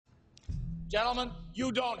Gentlemen,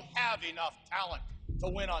 you don't have enough talent to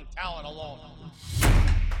win on talent alone.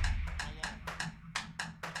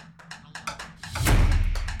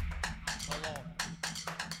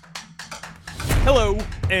 Hello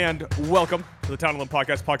and welcome to the Town Alone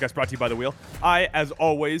podcast brought to you by The Wheel. I, as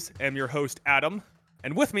always, am your host, Adam,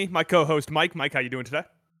 and with me, my co-host, Mike. Mike, how you doing today?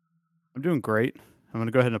 I'm doing great. I'm going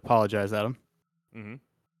to go ahead and apologize, Adam. Mm-hmm.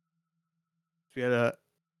 We had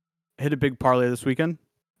hit a big parlay this weekend,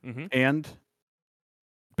 and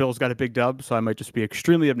Bill's got a big dub, so I might just be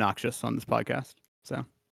extremely obnoxious on this podcast. So,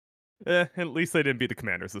 at least they didn't beat the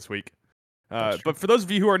Commanders this week. But for those of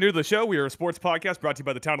you who are new to the show, we are a sports podcast brought to you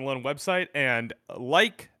by the Town Alone website, and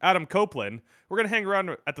like Adam Copeland, we're going to hang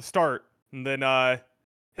around at the start and then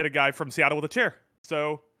hit a guy from Seattle with a chair.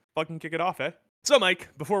 So, fucking kick it off, eh? So, Mike,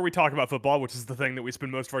 before we talk about football, which is the thing that we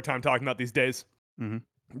spend most of our time talking about these days,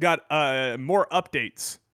 got more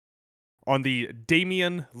updates on the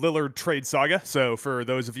Damian Lillard trade saga. So, for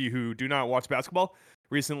those of you who do not watch basketball,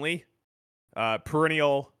 recently,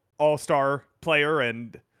 perennial all-star player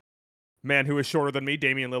and man who is shorter than me,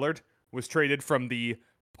 Damian Lillard, was traded from the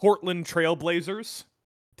Portland Trail Blazers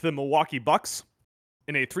to the Milwaukee Bucks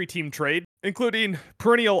in a 3-team trade, including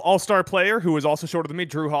perennial all-star player who is also shorter than me,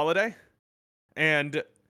 Jrue Holiday. And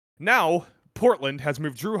now Portland has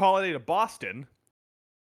moved Jrue Holiday to Boston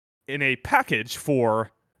in a package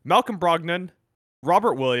for Malcolm Brogdon,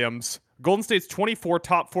 Robert Williams, Golden State's 24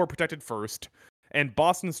 top 4 protected first, and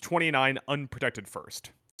Boston's 29 unprotected first.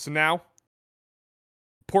 So now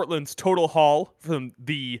Portland's total haul from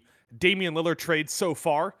the Damian Lillard trade so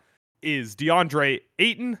far is DeAndre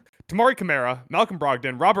Ayton, Tamari Kamara, Malcolm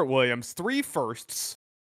Brogdon, Robert Williams, 3 firsts,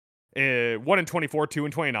 1 in 24, 2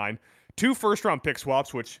 in 29, 2 first-round pick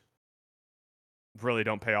swaps, which really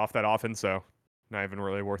don't pay off that often, so not even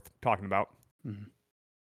really worth talking about.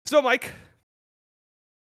 So, Mike,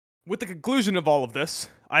 with the conclusion of all of this,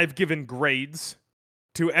 I've given grades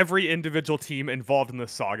to every individual team involved in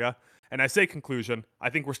this saga. And I say conclusion, I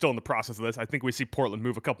think we're still in the process of this. I think we see Portland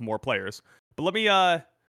move a couple more players. But let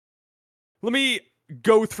me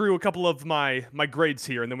go through a couple of my grades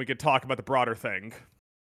here, and then we could talk about the broader thing.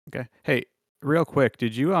 Okay. Hey, real quick,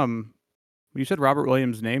 did you when you said Robert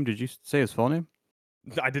Williams' name, did you say his full name?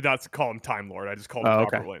 I did not call him Time Lord. I just called him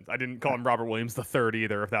Robert Williams. I didn't call him Robert Williams the Third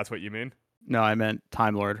either, if that's what you mean. No, I meant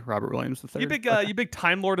Time Lord, Robert Williams the Third. You big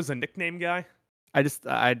Time Lord as a nickname guy? I just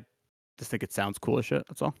think it sounds cool as shit.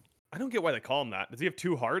 That's all. I don't get why they call him that. Does he have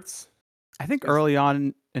 2 hearts? I think early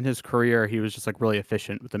on in his career, he was just like really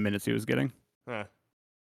efficient with the minutes he was getting.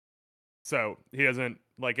 So he doesn't,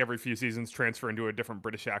 like every few seasons, transfer into a different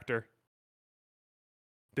British actor?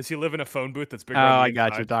 Does he live in a phone booth that's bigger than I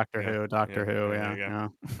got you. Doctor Who. Yeah.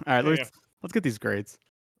 All right, let's get these grades.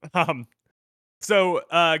 So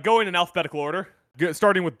going in alphabetical order,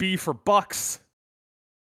 starting with B for Bucks,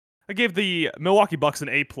 I gave the Milwaukee Bucks an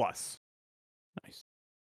A+. Nice.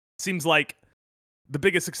 Seems like the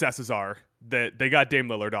biggest successes are that they got Dame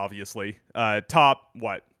Lillard, obviously. Top,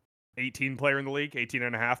 18 player in the league? 18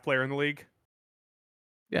 and a half player in the league?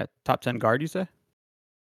 Yeah, top 10 guard, you say?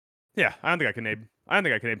 Yeah, I don't think I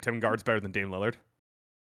can name 10 guards better than Dame Lillard.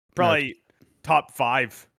 Probably top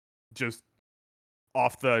 5 just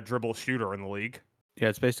off the dribble shooter in the league. Yeah,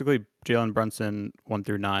 it's basically Jalen Brunson 1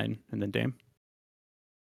 through 9, and then Dame.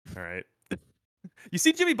 All right. You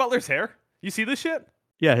see Jimmy Butler's hair? You see this shit?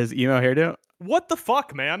 Yeah, his emo hairdo. What the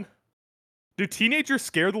fuck, man? Do teenagers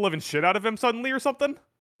scare the living shit out of him suddenly or something?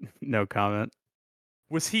 No comment.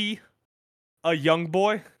 Was he a young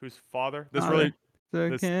boy whose father?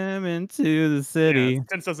 Took him into the city. Yeah,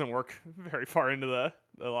 tense doesn't work very far into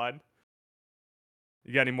the line.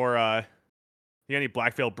 You got any more? You got any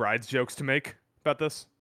Black Veil Brides jokes to make about this?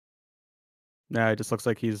 No, it just looks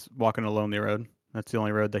like he's walking a lonely road. That's the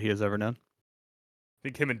only road that he has ever known.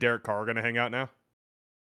 Think him and Derek Carr are gonna hang out now?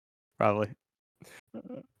 Probably.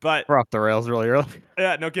 But we're off the rails really early.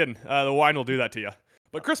 Yeah, no kidding. The wine will do that to you.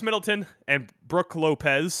 But Chris Middleton and Brooke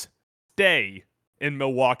Lopez stay in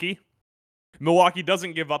Milwaukee. Milwaukee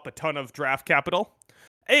doesn't give up a ton of draft capital,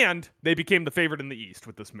 and they became the favorite in the East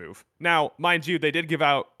with this move. Now, mind you, they did give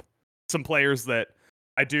out some players that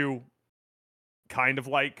I do kind of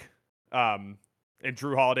like, in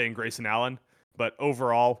Jrue Holiday and Grayson Allen, but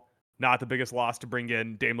overall, not the biggest loss to bring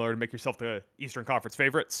in Dame Lillard and make yourself the Eastern Conference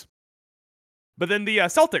favorites. But then the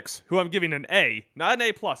Celtics, who I'm giving an A, not an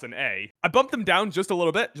A+, an A. I bumped them down just a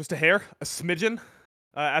little bit, just a hair, a smidgen,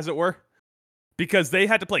 as it were, because they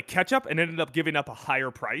had to play catch up and ended up giving up a higher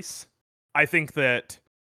price. I think that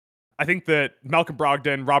Malcolm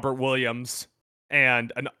Brogdon, Robert Williams,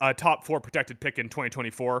 and a top 4 protected pick in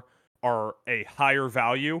 2024 are a higher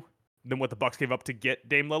value than what the Bucks gave up to get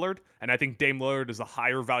Dame Lillard, and I think Dame Lillard is a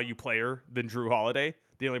higher value player than Jrue Holiday.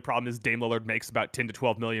 The only problem is Dame Lillard makes about $10 to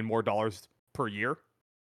 $12 million more dollars per year.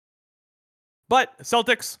 But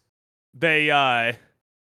Celtics, they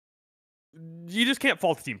you just can't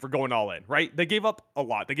fault the team for going all in, right? They gave up a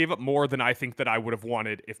lot. They gave up more than I think that I would have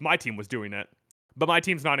wanted if my team was doing it. But my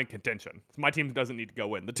team's not in contention. My team doesn't need to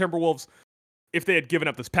go in. The Timberwolves, if they had given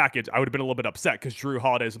up this package, I would have been a little bit upset because Jrue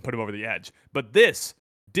Holiday doesn't put him over the edge. But this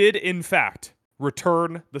did, in fact,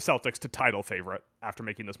 return the Celtics to title favorite after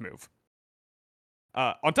making this move.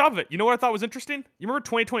 On top of it, you know what I thought was interesting? You remember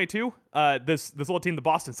 2022? This little team, the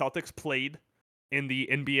Boston Celtics, played in the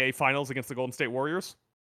NBA Finals against the Golden State Warriors.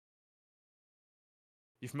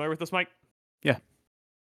 You familiar with this, Mike? Yeah.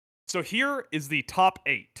 So here is the top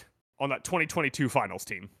 8 on that 2022 Finals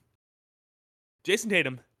team. Jason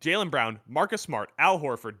Tatum, Jaylen Brown, Marcus Smart, Al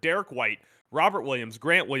Horford, Derek White, Robert Williams,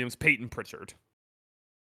 Grant Williams, Peyton Pritchard.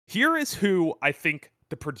 Here is who I think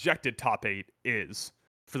the projected top 8 is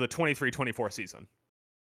for the 23-24 season.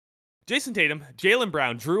 Jason Tatum, Jaylen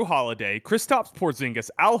Brown, Jrue Holiday, Kristaps Porzingis,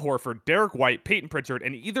 Al Horford, Derek White, Peyton Pritchard,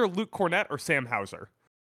 and either Luke Cornett or Sam Hauser.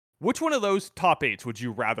 Which one of those top 8s would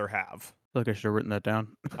you rather have? Look, I should have written that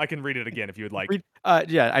down. I can read it again if you would like.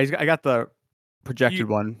 Yeah, I got the projected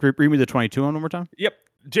one. Read me the 22 one more time. Yep.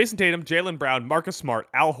 Jason Tatum, Jaylen Brown, Marcus Smart,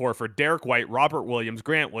 Al Horford, Derek White, Robert Williams,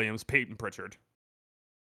 Grant Williams, Peyton Pritchard.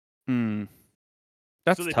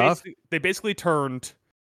 That's so tough. They basically turned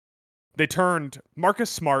Marcus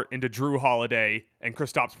Smart into Jrue Holiday and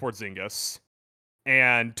Kristaps Porzingis,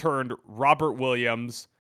 and turned Robert Williams,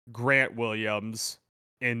 Grant Williams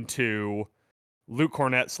into Luke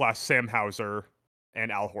Cornett / Sam Hauser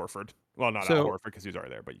and Al Horford. Well, not Al Horford because he's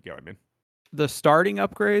already there, but you get what I mean. The starting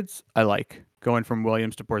upgrades I like, going from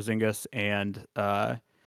Williams to Porzingis and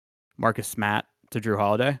Marcus Smart to Jrue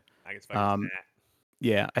Holiday. I guess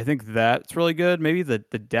yeah, I think that's really good. Maybe the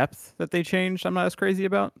depth that they changed, I'm not as crazy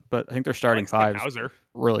about, but I think their starting five is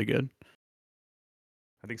really good.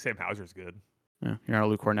 I think Sam Hauser's good. Yeah, you're not a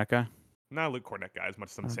Luke Cornett guy? Not a Luke Cornett guy as much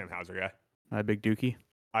as I'm a Sam Hauser guy. Not a big Dookie?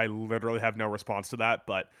 I literally have no response to that,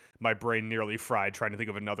 but my brain nearly fried trying to think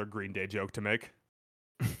of another Green Day joke to make.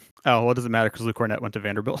 Oh, well, it doesn't matter because Luke Cornett went to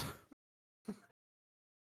Vanderbilt.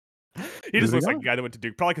 He just looks like a guy that went to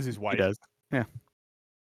Duke, probably because he's white. He does, yeah.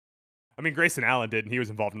 I mean, Grayson Allen did, and he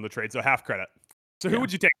was involved in the trade, so half credit. So who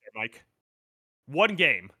would you take there, Mike? One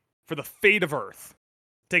game for the fate of Earth.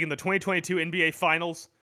 Taking the 2022 NBA Finals,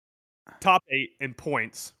 top 8 in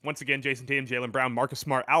points. Once again, Jason Tatum, Jaylen Brown, Marcus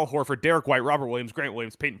Smart, Al Horford, Derek White, Robert Williams, Grant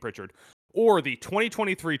Williams, Peyton Pritchard. Or the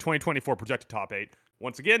 2023-2024 projected top 8.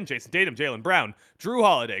 Once again, Jason Tatum, Jaylen Brown, Jrue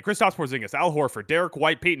Holiday, Kristaps Porzingis, Al Horford, Derek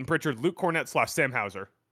White, Peyton Pritchard, Luke Cornett / Sam Hauser.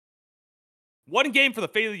 One game for the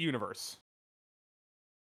fate of the universe.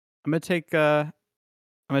 I'm gonna take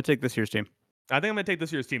this year's team. I think I'm gonna take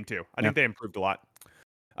this year's team too. I think they improved a lot.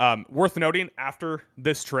 Worth noting, after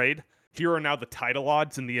this trade, here are now the title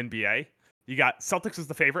odds in the NBA. You got Celtics as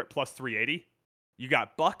the favorite, plus 380. You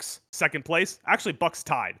got Bucks, second place. Actually, Bucks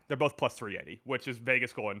tied. They're both plus 380, which is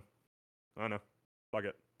Vegas going, I don't know, fuck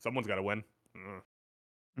it. Someone's got to win.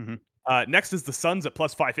 Next is the Suns at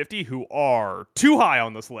plus 550, who are too high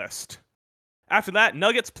on this list. After that,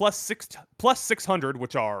 Nuggets plus 600,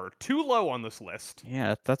 which are too low on this list.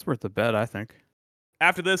 Yeah, that's worth a bet, I think.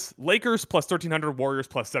 After this, Lakers plus 1,300, Warriors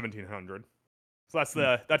plus 1,700. So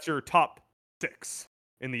that's your top 6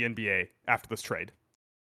 in the NBA after this trade.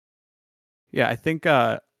 Yeah, I think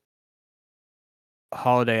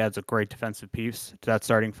Holiday adds a great defensive piece to that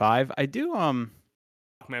starting 5. I do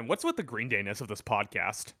Man, what's with the Green Day-ness of this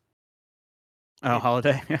podcast? Oh,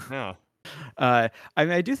 Holiday. Yeah.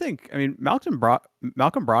 I do think. I mean, Malcolm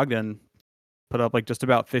Brogdon put up like just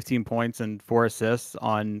about 15 points and 4 assists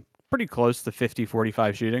on pretty close to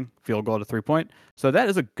 50-45 shooting, field goal to 3-point. So that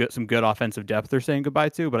is some good offensive depth they're saying goodbye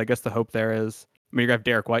to. But I guess the hope there is, I mean, you have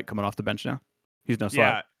Derek White coming off the bench now. He's no slouch.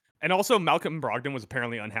 Yeah, and also Malcolm Brogdon was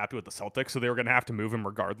apparently unhappy with the Celtics, so they were going to have to move him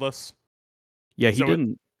regardless. Yeah, he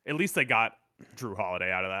didn't. At least they got Jrue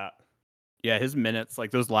Holiday out of that. Yeah, his minutes, like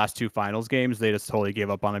those last 2 finals games, they just totally gave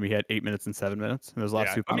up on him. He had 8 minutes and 7 minutes in those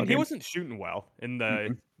last 2 finals. I mean, he wasn't shooting well in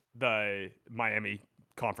the Miami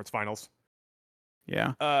conference finals.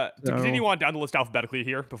 Yeah. To continue on down the list alphabetically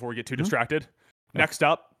here before we get too distracted. Yeah. Next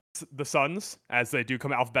up, the Suns, as they do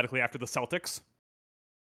come alphabetically after the Celtics.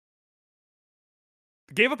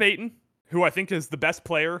 Gave up Ayton, who I think is the best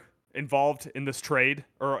player involved in this trade,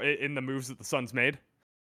 or in the moves that the Suns made.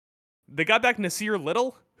 They got back Nasir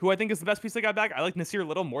Little, who I think is the best piece they got back. I like Nasir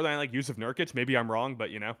Little more than I like Yusuf Nurkic. Maybe I'm wrong, but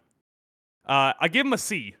you know. I give him a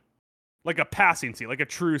C. Like a passing C, like a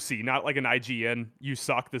true C, not like an IGN, you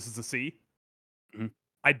suck, this is a C.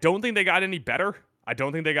 I don't think they got any better. I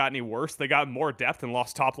don't think they got any worse. They got more depth and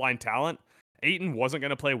lost top line talent. Ayton wasn't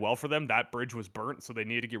going to play well for them. That bridge was burnt, so they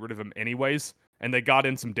needed to get rid of him anyways. And they got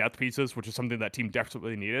in some depth pieces, which is something that team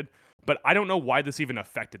desperately needed. But I don't know why this even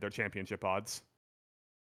affected their championship odds.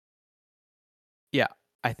 Yeah,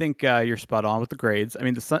 I think you're spot on with the grades. I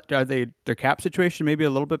mean, their cap situation maybe a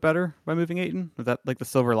little bit better by moving Ayton? Is that like the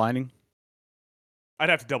silver lining? I'd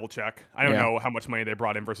have to double check. I don't Yeah. know how much money they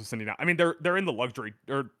brought in versus sending out. I mean, they're in the luxury,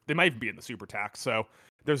 or they might even be in the super tax. So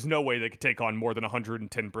there's no way they could take on more than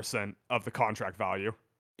 110% of the contract value.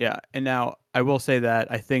 Yeah, and now I will say that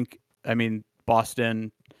I mean,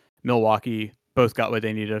 Boston, Milwaukee both got what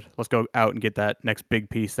they needed. Let's go out and get that next big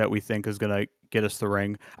piece that we think is going to get us the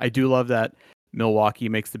ring. I do love that Milwaukee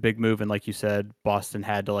makes the big move, and like you said, Boston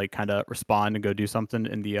had to like kind of respond and go do something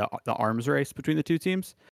in the arms race between the two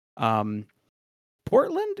teams.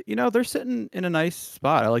 Portland, they're sitting in a nice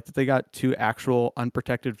spot. I like that they got 2 actual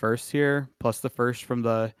unprotected firsts here, plus the first from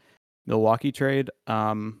the Milwaukee trade.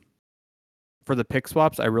 For the pick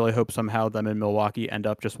swaps, I really hope somehow them and Milwaukee end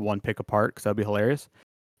up just 1 pick apart because that'd be hilarious.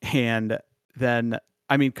 And then,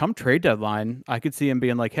 I mean, come trade deadline, I could see him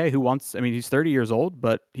being like, hey, he's 30 years old,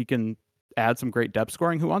 but he can add some great depth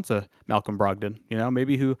scoring. Who wants a Malcolm Brogdon?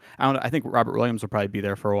 I think Robert Williams will probably be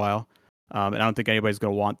there for a while. And I don't think anybody's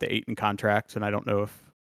going to want the Ayton contract. And I don't know if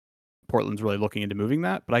Portland's really looking into moving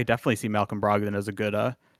that, but I definitely see Malcolm Brogdon as a good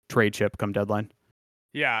trade chip come deadline.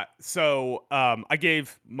 Yeah, so I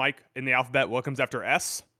gave Mike in the alphabet what comes after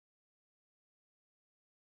S.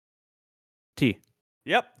 T.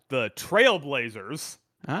 Yep, the Trailblazers.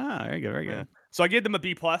 Ah, very good, very good. Yeah. So I gave them a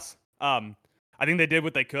B+. I think they did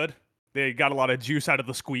what they could. They got a lot of juice out of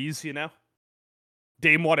the squeeze,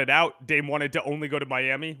 Dame wanted out. Dame wanted to only go to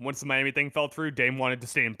Miami. Once the Miami thing fell through, Dame wanted to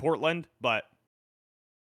stay in Portland, but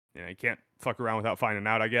you can't fuck around without finding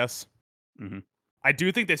out, I guess. Mm-hmm. I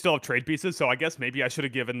do think they still have trade pieces, so I guess maybe I should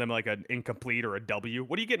have given them like an incomplete or a W.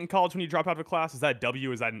 What do you get in college when you drop out of a class? Is that a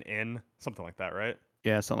W? Is that an N? Something like that, right?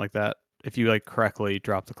 Yeah, something like that. If you like correctly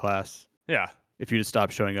drop the class. Yeah. If you just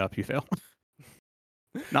stop showing up, you fail.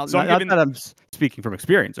 not So that I'm speaking from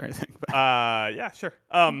experience or anything. But. Yeah, sure.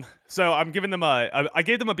 So I'm giving them I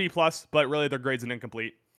gave them a B+, but really their grade's an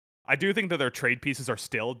incomplete. I do think that their trade pieces are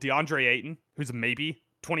still DeAndre Ayton, who's a maybe,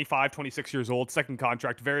 25, 26 years old, second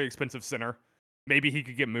contract, very expensive center. Maybe he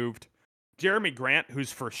could get moved. Jeremy Grant,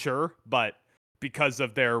 who's for sure, but because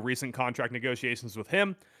of their recent contract negotiations with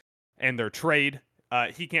him and their trade,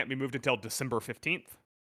 he can't be moved until December 15th.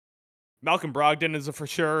 Malcolm Brogdon is a for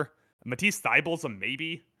sure. Matisse Thybulle's a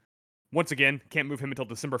maybe. Once again, can't move him until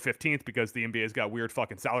December 15th because the NBA's got weird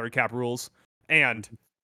fucking salary cap rules. And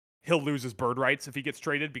he'll lose his bird rights if he gets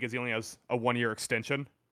traded because he only has a 1-year extension.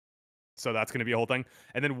 So that's going to be a whole thing.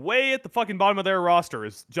 And then way at the fucking bottom of their roster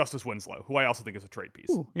is Justice Winslow, who I also think is a trade piece.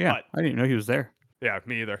 Ooh, yeah, but, I didn't know he was there. Yeah,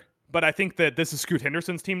 me either. But I think that this is Scoot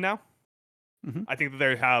Henderson's team now. Mm-hmm. I think that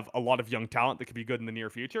they have a lot of young talent that could be good in the near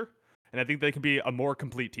future. And I think they can be a more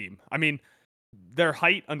complete team. I mean, their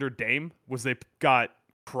height under Dame was they got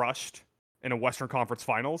crushed in a Western Conference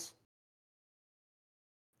Finals.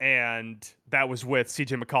 And that was with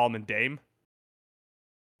CJ McCollum and Dame.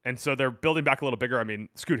 And so they're building back a little bigger. I mean,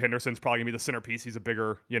 Scoot Henderson's probably going to be the centerpiece. He's a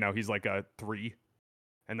bigger, he's like a 3.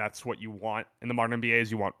 And that's what you want in the modern NBA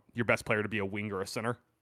is you want your best player to be a wing or a center.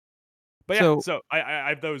 But yeah, so I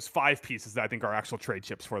have those 5 pieces that I think are actual trade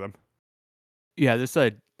chips for them. Yeah, this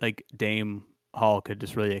like Dame Hall could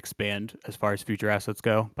just really expand as far as future assets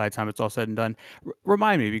go by the time it's all said and done.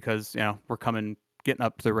 Remind me because, we're getting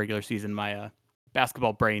up to the regular season. My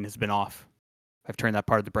basketball brain has been off. I've turned that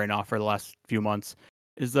part of the brain off for the last few months.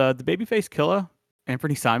 Is the babyface killer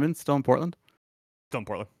Anthony Simons still in Portland? Still in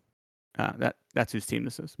Portland. That's whose team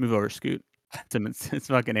this is. Move over, Scoot. It's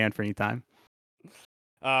fucking Anthony time.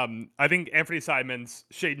 I think Anthony Simons,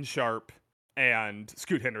 Shaedon Sharpe, and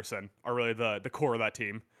Scoot Henderson are really the core of that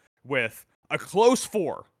team with a close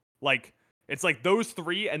 4. Like it's like those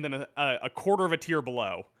 3 and then a quarter of a tier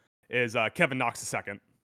below is Kevin Knox II.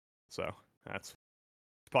 So that's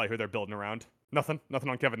probably who they're building around. Nothing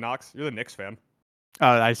on Kevin Knox. You're the Knicks fan.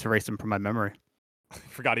 I just erased him from my memory.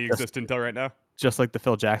 Forgot he existed until right now. Just like the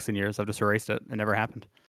Phil Jackson years, I've just erased it. It never happened.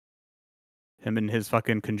 Him and his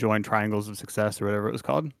fucking conjoined triangles of success or whatever it was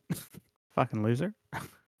called. Fucking loser.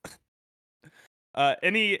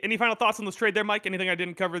 Any final thoughts on this trade there, Mike? Anything I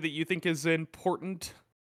didn't cover that you think is important?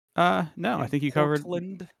 No, I think you covered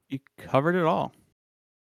it all.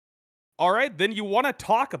 All right, then you want to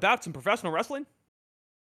talk about some professional wrestling?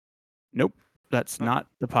 Nope. That's not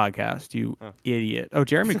the podcast, you idiot. Oh,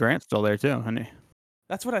 Jeremy Grant's still there too, honey.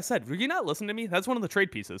 That's what I said. Were you not listening to me? That's one of the trade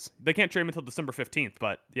pieces. They can't trade him until December 15th,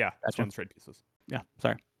 but yeah, that's one of the trade pieces. Yeah,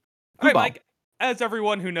 sorry. All right, Football. Mike. As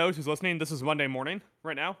everyone who knows who's listening, this is Monday morning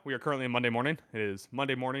right now. We are currently in Monday morning. It is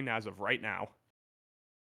Monday morning as of right now.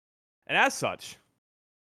 And as such,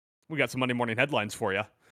 we got some Monday morning headlines for you.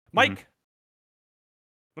 Mike,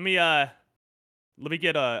 let me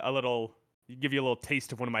get a little, give you a little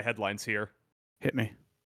taste of one of my headlines here. Hit me.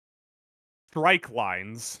 Strike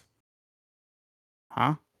lines.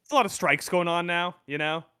 Huh? There's a lot of strikes going on now, you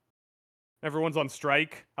know? Everyone's on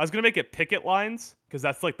strike. I was going to make it picket lines, because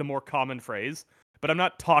that's like the more common phrase. But I'm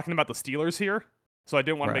not talking about the Steelers here, so I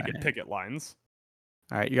didn't want to make it Right. picket lines.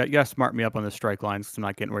 All right, you got to smart me up on the strike lines because I'm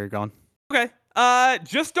not getting where you're going. Okay.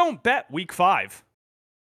 Just don't bet week 5.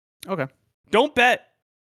 Okay. Don't bet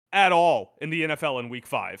at all in the NFL in week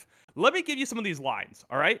 5. Let me give you some of these lines,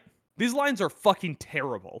 all right? These lines are fucking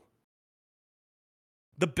terrible.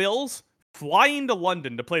 The Bills flying to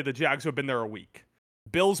London to play the Jags who have been there a week.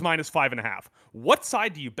 Bills minus 5.5. What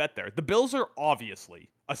side do you bet there? The Bills are obviously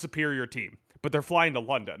a superior team, but they're flying to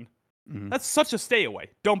London. That's such a stay away.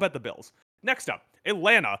 Don't bet the Bills. Next up,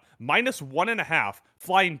 Atlanta minus 1.5,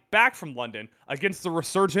 flying back from London against the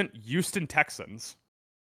resurgent Houston Texans.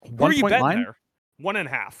 Who are you betting line? there?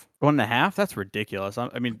 1.5. 1.5? That's ridiculous.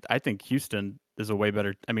 I mean, I think Houston is a way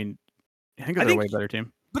better. I mean, I think they're a way better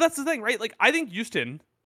team. But that's the thing, right? Like, I think Houston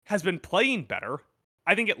has been playing better.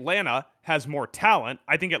 I think Atlanta has more talent.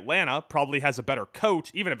 I think Atlanta probably has a better coach,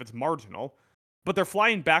 even if it's marginal. But they're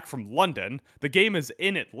flying back from London. The game is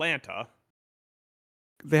in Atlanta.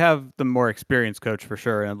 They have the more experienced coach for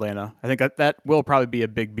sure in Atlanta. I think that will probably be a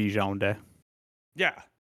big Bijan day. Yeah.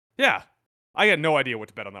 Yeah. I got no idea what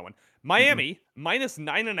to bet on that one. Miami, minus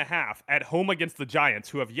 9.5 at home against the Giants,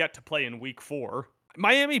 who have yet to play in week 4.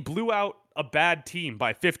 Miami blew out a bad team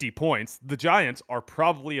by 50 points. The Giants are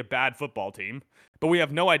probably a bad football team, but we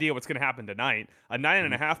have no idea what's going to happen tonight. A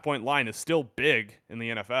 9.5 point line is still big in the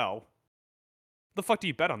NFL. The fuck do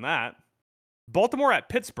you bet on that? Baltimore at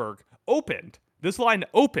Pittsburgh opened. This line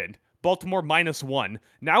opened. Baltimore minus 1.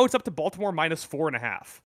 Now it's up to Baltimore minus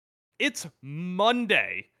 4.5. It's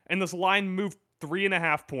Monday, and this line moved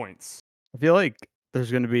 3.5 points. I feel like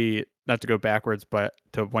there's going to be, not to go backwards, but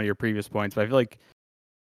to one of your previous points, but I feel like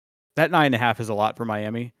that 9.5 is a lot for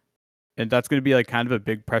Miami. And that's going to be like kind of a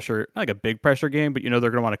big pressure, not like a big pressure game, but they're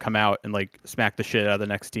going to want to come out and like smack the shit out of the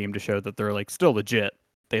next team to show that they're like still legit.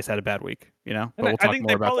 They just had a bad week, But we'll talk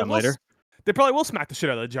more about them later. They probably will smack the shit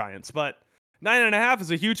out of the Giants, but 9.5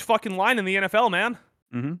 is a huge fucking line in the NFL, man.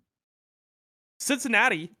 Mm-hmm.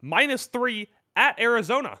 Cincinnati minus 3 at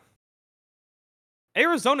Arizona.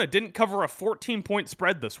 Arizona didn't cover a 14-point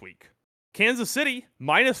spread this week. Kansas City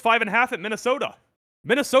minus 5.5 at Minnesota.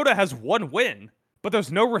 Minnesota has one win, but there's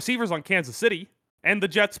no receivers on Kansas City. And the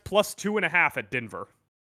Jets plus 2.5 at Denver.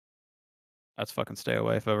 That's fucking stay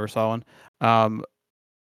away if I ever saw one.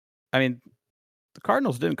 I mean, the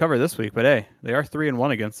Cardinals didn't cover this week, but hey, they are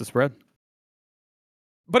 3-1 against the spread.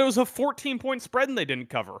 But it was a 14-point spread and they didn't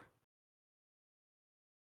cover.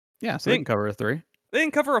 Yeah, so they didn't cover a 3. They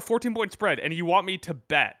didn't cover a 14-point spread, and you want me to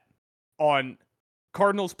bet on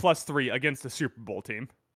Cardinals plus 3 against the Super Bowl team?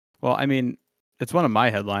 Well, I mean, it's one of my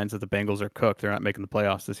headlines that the Bengals are cooked. They're not making the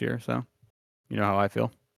playoffs this year, so you know how I feel.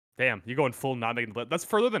 Damn, you're going full not making the playoffs. That's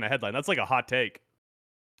further than a headline. That's like a hot take.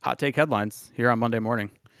 Hot take headlines here on Monday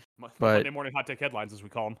morning. Monday morning hot take headlines, as we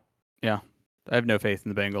call them. Yeah, I have no faith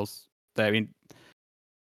in the Bengals. I mean,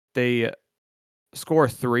 they score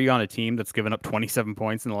 3 on a team that's given up 27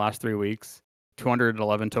 points in the last 3 weeks.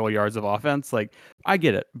 211 total yards of offense. Like, I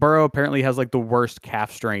get it. Burrow apparently has like the worst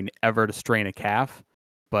calf strain ever to strain a calf,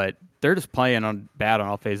 but they're just playing bad on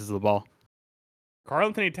all phases of the ball. Karl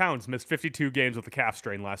Anthony Towns missed 52 games with a calf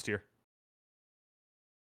strain last year.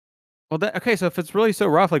 Well, okay, so if it's really so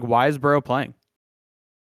rough, like, why is Burrow playing?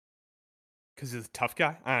 Because he's a tough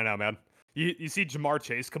guy? I don't know, man. You see Jamar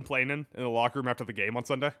Chase complaining in the locker room after the game on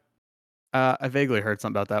Sunday? I vaguely heard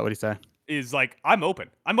something about that. What'd he say? He's like, I'm open.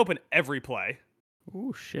 I'm open every play.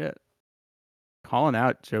 Oh, shit. Calling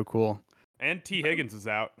out Joe Cool. And T. Higgins is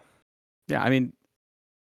out. Yeah, I mean,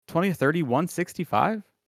 20 30, 165?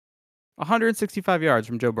 165 yards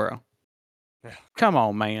from Joe Burrow. Yeah. Come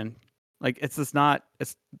on, man. Like, that's not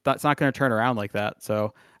going to turn around like that.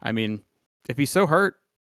 So, I mean, if he's so hurt,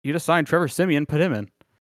 you just sign Trevor Siemian, put him in.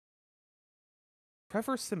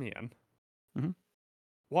 Trevor Siemian? Mm-hmm.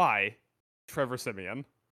 Why Trevor Siemian?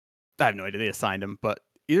 I have no idea they assigned him, but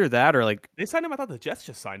either that or like... They signed him? I thought the Jets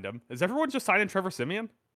just signed him. Is everyone just signing Trevor Siemian?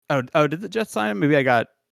 Oh, did the Jets sign him? Maybe I got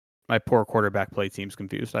my poor quarterback play teams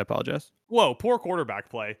confused. I apologize. Whoa, poor quarterback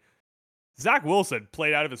play. Zach Wilson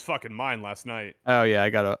played out of his fucking mind last night. Oh, yeah, I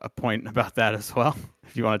got a point about that as well,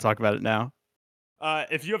 if you want to talk about it now.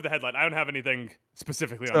 If you have the headline, I don't have anything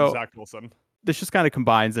specifically on Zach Wilson. this just kind of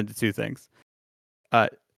combines into two things.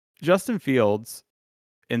 Justin Fields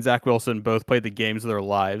and Zach Wilson both played the games of their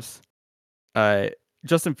lives.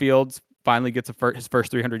 Justin Fields finally gets his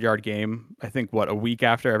first 300-yard game. I think a week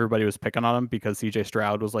after everybody was picking on him because CJ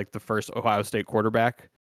Stroud was like the first Ohio State quarterback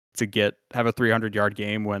to have a 300-yard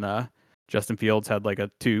game when Justin Fields had like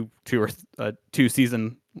a two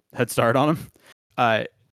season head start on him.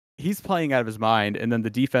 He's playing out of his mind, and then the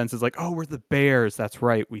defense is like, "Oh, we're the Bears. That's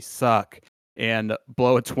right, we suck," and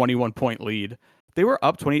blow a 21-point lead. They were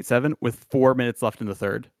up 28-7 with 4 minutes left in the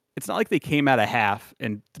third. It's not like they came out of half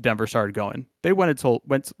and Denver started going. They waited till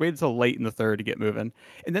late in the third to get moving,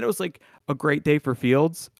 and then it was like a great day for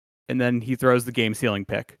Fields, and then he throws the game-sealing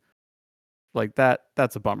pick. Like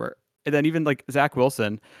that's a bummer. And then even like Zach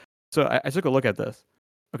Wilson. So I took a look at this.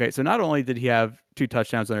 Okay, so not only did he have 2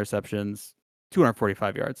 touchdowns, interceptions,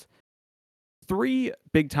 245 yards, 3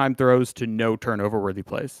 big-time throws to no turnover-worthy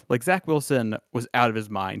plays. Like Zach Wilson was out of his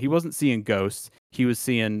mind. He wasn't seeing ghosts. He was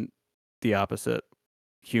seeing the opposite.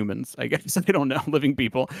 Humans, I guess. I don't know, living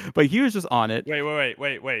people. But he was just on it.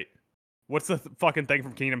 Wait. What's the fucking thing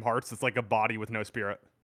from Kingdom Hearts? It's like a body with no spirit.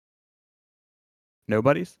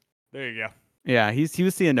 Nobodies? There you go. Yeah, he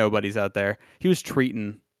was seeing nobodies out there. He was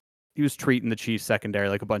treating the Chiefs secondary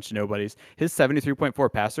like a bunch of nobodies. His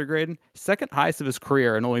 73.4 passer grade, second highest of his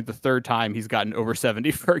career, and only the third time he's gotten over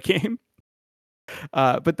 70 for a game.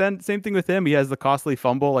 But then same thing with him. He has the costly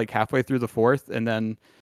fumble like halfway through the fourth, and then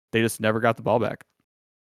they just never got the ball back.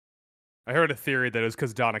 I heard a theory that it was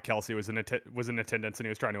because Donna Kelsey was in attendance and he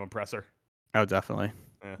was trying to impress her. Oh, definitely.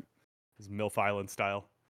 Yeah, his MILF Island style.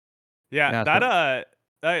 Yeah,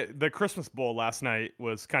 the Christmas Bowl last night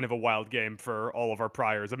was kind of a wild game for all of our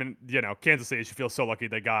priors. I mean, Kansas City should feel so lucky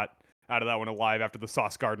they got out of that one alive after the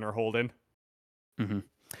Sauce Gardner hold-in. Mm-hmm.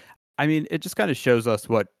 I mean, it just kind of shows us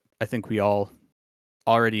what I think we all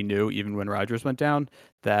already knew, even when Rodgers went down,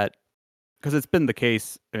 that because it's been the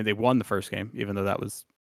case. I mean, they won the first game, even though that was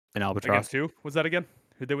an albatross. Against who was that again?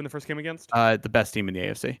 Who'd they win the first game against? The best team in the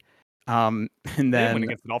AFC. And then they didn't win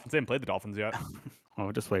against the Dolphins. They haven't played the Dolphins yet.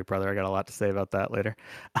 Oh, just wait, brother. I got a lot to say about that later.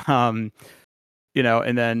 And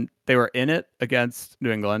then they were in it against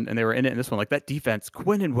New England, and they were in it in this one. Like that defense,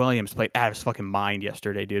 Quinnen Williams played out of his fucking mind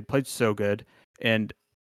yesterday, dude. Played so good, and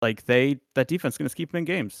like that defense is gonna keep them in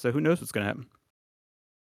games. So who knows what's gonna happen?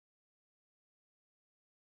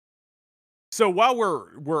 So while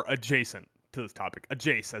we're adjacent to this topic,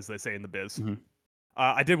 adjace as they say in the biz, mm-hmm.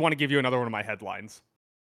 I did want to give you another one of my headlines.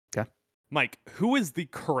 Okay, Mike, who is the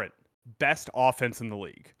current best offense in the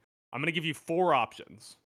league? I'm gonna give you 4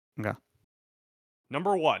 options. Okay.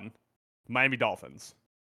 Number 1, Miami Dolphins.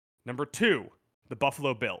 Number 2, the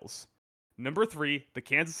Buffalo Bills. Number 3, the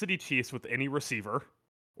Kansas City Chiefs with any receiver.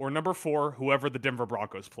 Or number 4, whoever the Denver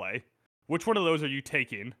Broncos play. Which one of those are you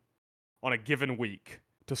taking on a given week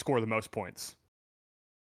to score the most points?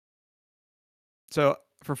 So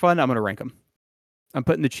for fun, I'm gonna rank them. I'm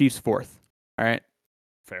putting the Chiefs 4th. All right.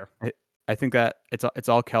 Fair. I think that it's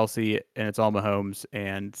all Kelsey and it's all Mahomes,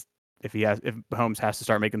 and if Mahomes has to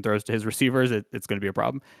start making throws to his receivers, it's going to be a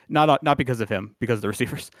problem. Not because of him, because of the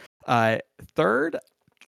receivers. 3rd,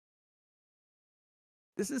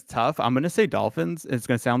 this is tough. I'm going to say Dolphins. It's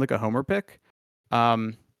going to sound like a homer pick,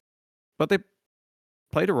 but they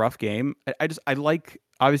played a rough game. I like,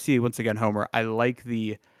 obviously, once again, homer. I like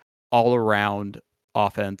the all around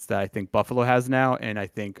offense that I think Buffalo has now, and I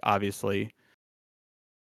think obviously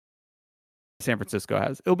San Francisco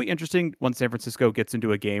has. It'll be interesting once San Francisco gets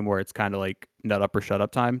into a game where it's kind of like nut up or shut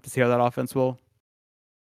up time to see how that offense will,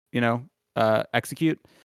 execute.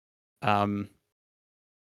 That's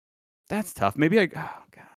tough. Maybe oh God.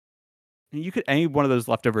 You could, any one of those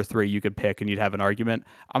leftover 3 you could pick and you'd have an argument.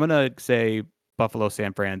 I'm going to say Buffalo,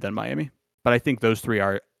 San Fran, then Miami. But I think those 3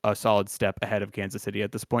 are a solid step ahead of Kansas City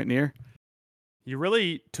at this point in the year. You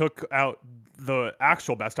really took out the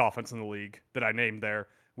actual best offense in the league that I named there,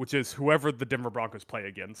 which is whoever the Denver Broncos play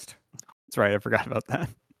against. That's right. I forgot about that.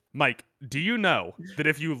 Mike, do you know that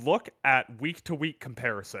if you look at week-to-week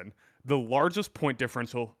comparison, the largest point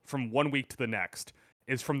differential from one week to the next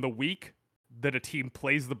is from the week that a team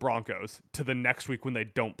plays the Broncos to the next week when they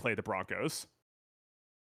don't play the Broncos?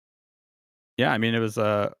 Yeah, I mean, it was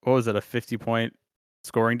what was it, a 50-point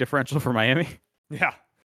scoring differential for Miami? Yeah.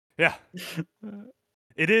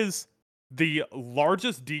 It is the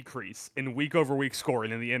largest decrease in week-over-week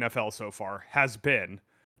scoring in the NFL so far has been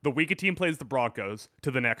the week a team plays the Broncos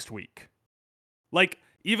to the next week. Like,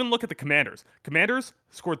 even look at the Commanders. Commanders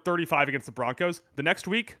scored 35 against the Broncos. The next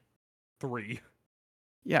week, 3.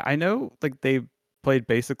 Yeah, I know, like, they played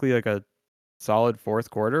basically like a solid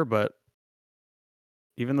 4th quarter, but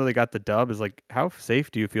even though they got the dub, is like, how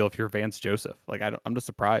safe do you feel if you're Vance Joseph? Like, I'm just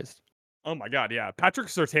surprised. Oh my God, yeah. Patrick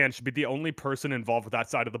Surtain should be the only person involved with that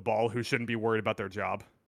side of the ball who shouldn't be worried about their job.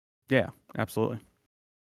 Yeah, absolutely.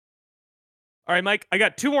 All right, Mike, I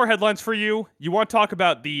got 2 more headlines for you. You want to talk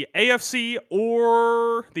about the AFC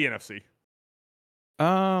or the NFC?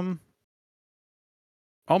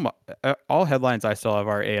 All headlines I still have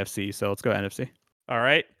are AFC, so let's go NFC. All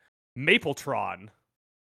right. Mapletron.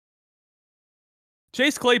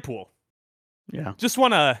 Chase Claypool. Yeah. Just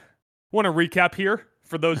want to recap here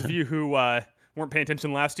for those of you who weren't paying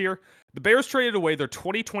attention last year. The Bears traded away their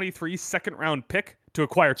 2023 second-round pick to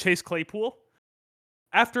acquire Chase Claypool.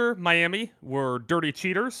 After Miami were dirty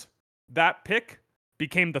cheaters, that pick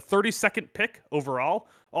became the 32nd pick overall,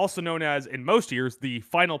 also known as, in most years, the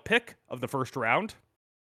final pick of the first round.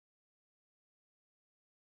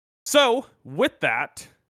 So, with that,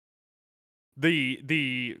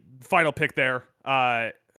 the final pick there,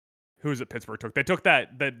 who is it Pittsburgh took? They took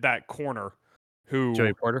that corner who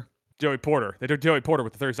Joey Porter. They took Joey Porter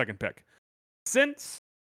with the 32nd pick. Since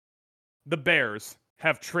the Bears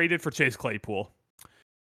have traded for Chase Claypool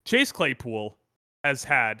has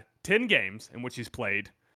had 10 games in which he's played,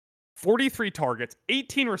 43 targets,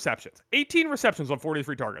 18 receptions. 18 receptions on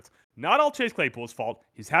 43 targets. Not all Chase Claypool's fault.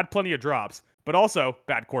 He's had plenty of drops, but also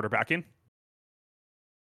bad quarterbacking.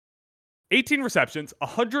 18 receptions,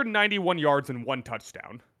 191 yards, and 1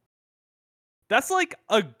 touchdown. That's like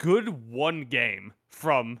a good one game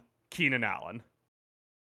from Keenan Allen.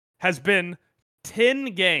 Has been 10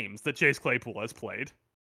 games that Chase Claypool has played.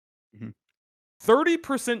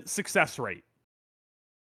 30% success rate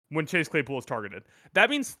when Chase Claypool is targeted. That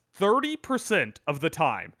means 30% of the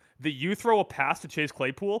time that you throw a pass to Chase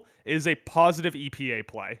Claypool is a positive EPA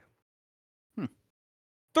play.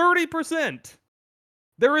 30%!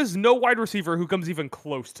 There is no wide receiver who comes even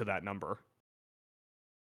close to that number.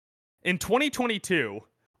 In 2022,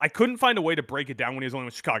 I couldn't find a way to break it down when he was only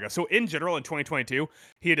with Chicago. So in general, in 2022,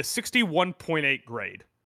 he had a 61.8 grade.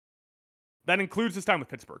 That includes his time with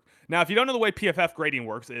Pittsburgh. Now, if you don't know the way PFF grading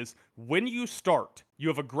works, is when you start, you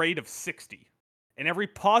have a grade of 60. And every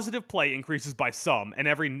positive play increases by some, and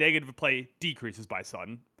every negative play decreases by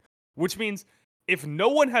some. Which means if no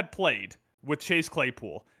one had played with Chase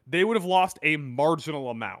Claypool, they would have lost a marginal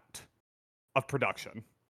amount of production.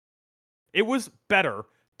 It was better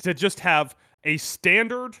to just have a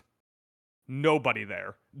standard nobody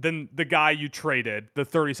there than the guy you traded the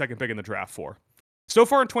 32nd pick in the draft for. So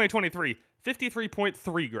far in 2023,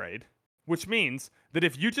 53.3 grade, which means that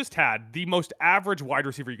if you just had the most average wide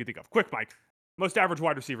receiver you could think of, quick, Mike, most average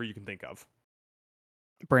wide receiver you can think of.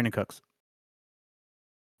 Brandon Cooks.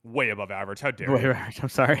 Way above average. How dare you? I'm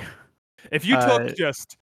sorry. If you took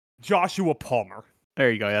just Joshua Palmer.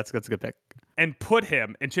 There you go. That's a good pick. And put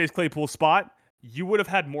him in Chase Claypool's spot, you would have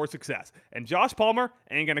had more success. And Josh Palmer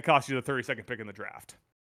ain't going to cost you the 32nd pick in the draft.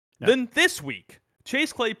 No. Then this week,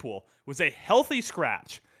 Chase Claypool was a healthy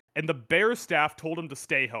scratch, and the Bears staff told him to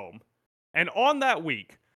stay home. And on that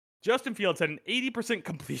week, Justin Fields had an 80%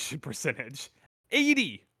 completion percentage.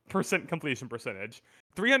 80% completion percentage.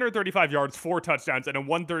 335 yards, 4 touchdowns, and a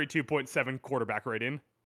 132.7 quarterback rating.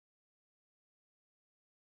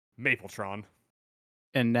 Mapletron.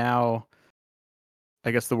 And now,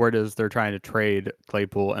 I guess the word is they're trying to trade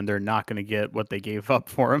Claypool, and they're not going to get what they gave up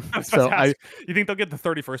for him. You think they'll get the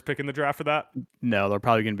 31st pick in the draft for that? No, they're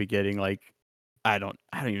probably going to be getting I don't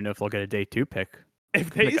even know if they'll get a day 2 pick. If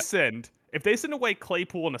they send away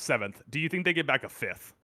Claypool in a 7th, do you think they get back a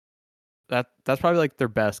 5th? That's probably their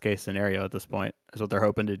best case scenario at this point, is what they're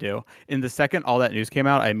hoping to do. In the second all that news came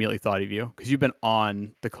out, I immediately thought of you, because you've been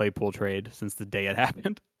on the Claypool trade since the day it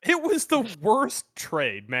happened. It was the worst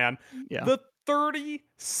trade, man. Yeah. The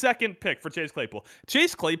 32nd pick for Chase Claypool.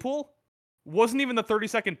 Chase Claypool wasn't even the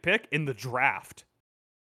 32nd pick in the draft.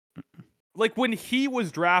 When he was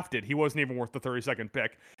drafted, he wasn't even worth the 32nd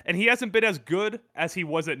pick. And he hasn't been as good as he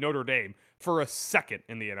was at Notre Dame for a second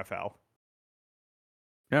in the NFL.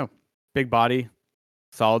 No. Big body,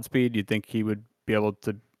 solid speed. You'd think he would be able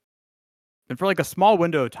to. And for a small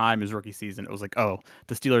window of time his rookie season, it was the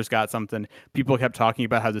Steelers got something. People kept talking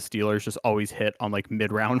about how the Steelers just always hit on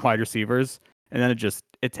mid-round wide receivers. And then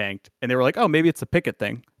it tanked. And they were maybe it's a Pickett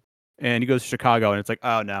thing. And he goes to Chicago, and it's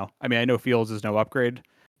oh, no. I mean, I know Fields is no upgrade,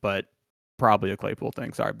 but probably a Claypool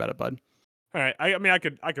thing. Sorry about it, bud. All right. I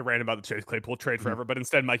could rant about the Chase Claypool trade forever, but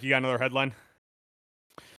instead, Mike, you got another headline?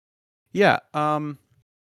 Yeah.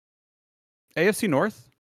 AFC North,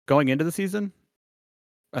 going into the season,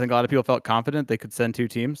 I think a lot of people felt confident they could send 2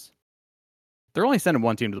 teams. They're only sending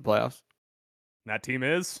 1 team to the playoffs. That team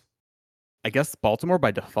is? I guess Baltimore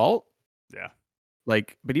by default. Yeah.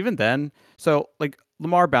 But even then, so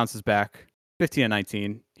Lamar bounces back 15 and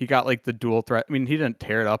 19. He got like the dual threat. I mean, he didn't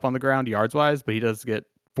tear it up on the ground yards wise, but he does get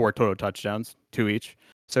 4 total touchdowns, 2 each.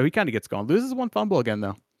 So he kind of gets going. Loses one fumble again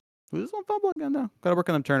though. Got to work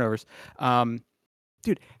on them turnovers.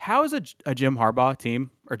 Dude, how is a Jim Harbaugh team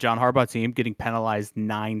or John Harbaugh team getting penalized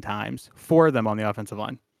 9 times? 4 of them on the offensive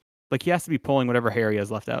line. Like he has to be pulling whatever hair he has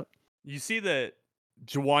left out. You see that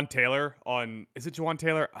Jawan Taylor is it Jawan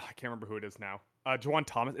Taylor? I can't remember who it is now. Jawan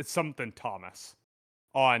Thomas. It's something Thomas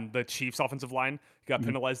on the Chiefs offensive line. He got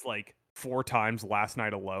penalized like 4 times last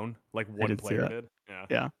night alone. Like one player did.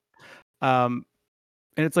 Yeah. And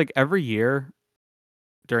it's like every year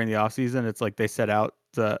during the offseason, it's like they set out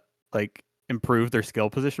to like improve their skill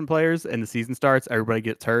position players, and the season starts, everybody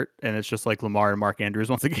gets hurt, and it's just like Lamar and Mark Andrews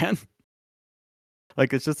once again.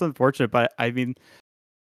 Like it's just unfortunate, but I mean,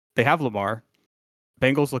 they have Lamar.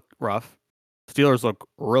 Bengals look rough. Steelers look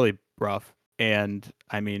really rough, and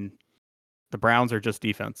I mean, the Browns are just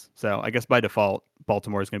defense. So I guess by default,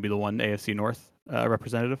 Baltimore is going to be the one AFC North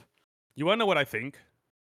representative. You want to know what I think?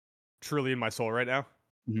 Truly in my soul right now.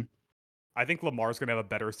 Mm-hmm. I think Lamar's going to have a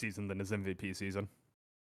better season than his MVP season.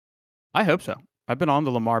 I hope so. I've been on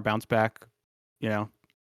the Lamar bounce back. You know,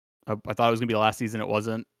 I thought it was going to be last season. It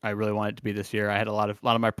wasn't. I really wanted it to be this year. I had a lot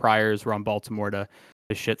of my priors were on Baltimore to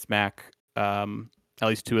shit smack at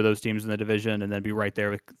least 2 of those teams in the division, and then be right there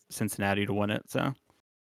with Cincinnati to win it. So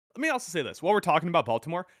let me also say this. While we're talking about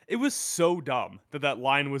Baltimore, it was so dumb that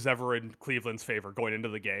line was ever in Cleveland's favor going into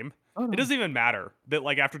the game. Oh, no. It doesn't even matter that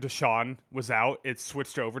like after Deshaun was out, it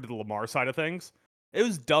switched over to the Lamar side of things. It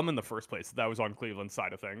was dumb in the first place that was on Cleveland's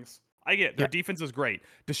side of things. I get it. Their defense is great.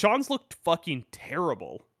 Deshaun's looked fucking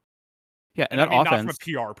terrible. Yeah, and that offense, not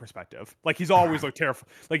from a PR perspective. Like he's always looked terrible.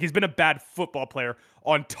 Like he's been a bad football player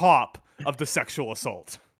on top of the sexual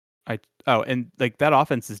assault. And like that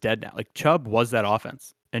offense is dead now. Like Chubb was that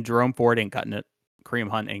offense, and Jerome Ford ain't cutting it. Kareem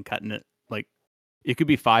Hunt ain't cutting it. Like it could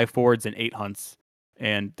be 5 Fords and 8 Hunts,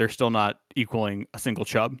 and they're still not equaling a single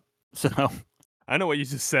Chubb. So I know what you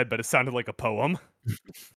just said, but it sounded like a poem.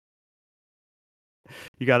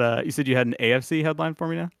 You said you had an AFC headline for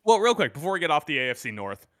me now? Well, real quick, before we get off the AFC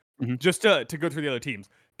North, just to go through the other teams.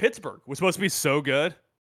 Pittsburgh was supposed to be so good.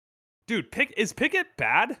 Dude, is Pickett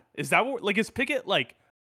bad? Is Pickett like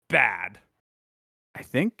bad?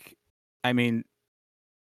 I mean,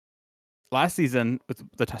 last season with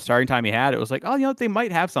the starting time he had, it was like, oh, you know, they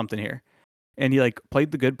might have something here. And he like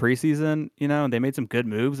played the good preseason, you know, and they made some good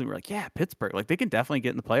moves, and we're like, yeah, Pittsburgh, like they can definitely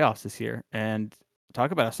get in the playoffs this year. And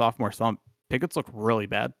talk about a sophomore slump. Pickett's look really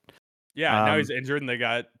bad. Yeah, now he's injured, and they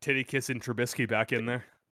got Titty Kissing Trubisky back in there.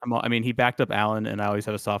 I mean, he backed up Allen, and I always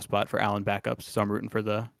have a soft spot for Allen backups, so I'm rooting for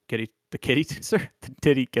the kitty kisser, the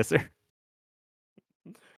titty kisser.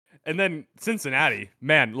 And then Cincinnati,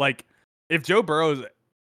 man, like if Joe Burrow's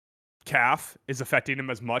calf is affecting him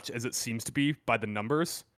as much as it seems to be by the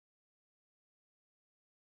numbers,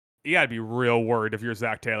 you gotta be real worried if you're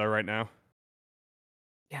Zach Taylor right now.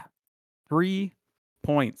 Yeah, 3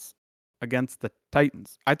 points against the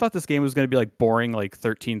Titans. I thought this game was going to be like boring, like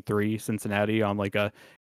 13-3 Cincinnati on like a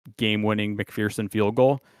game-winning McPherson field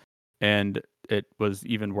goal, and it was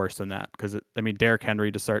even worse than that because Derrick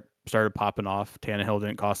Henry just started popping off. Tannehill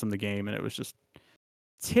didn't cost him the game, and it was just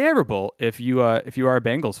terrible. If you are a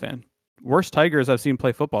Bengals fan, worst Tigers I've seen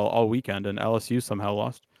play football all weekend, and LSU somehow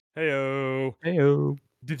lost. Heyo.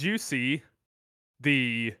 Did you see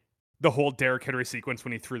the whole Derrick Henry sequence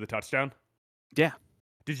when he threw the touchdown? Yeah.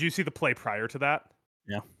 Did you see the play prior to that?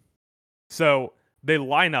 Yeah. So they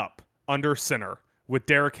line up under center with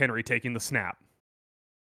Derrick Henry taking the snap.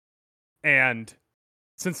 And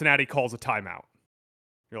Cincinnati calls a timeout.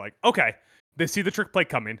 You're like, okay, they see the trick play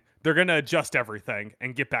coming. They're going to adjust everything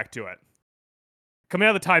and get back to it. Coming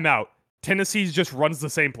out of the timeout, Tennessee just runs the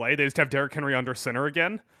same play. They just have Derrick Henry under center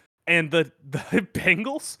again. And the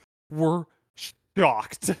Bengals were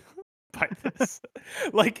shocked by this.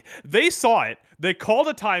 Like, they saw it. They called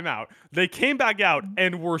a timeout. They came back out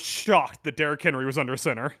and were shocked that Derrick Henry was under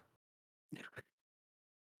center.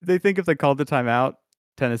 They think if they called the timeout,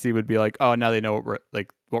 Tennessee would be like, oh, now they know what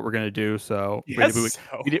we're going to do. So,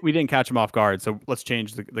 we didn't catch them off guard. So let's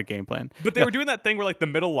change the game plan. But they were doing that thing where like the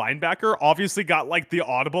middle linebacker obviously got like the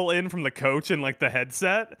audible in from the coach and like the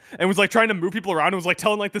headset and was like trying to move people around and was like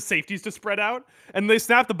telling like the safeties to spread out. And they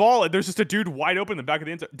snapped the ball and there's just a dude wide open in the back of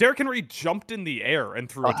the end zone. Derrick Henry jumped in the air and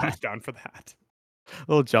threw a touchdown for that.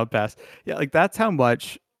 Little jump pass. Yeah, like that's how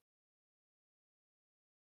much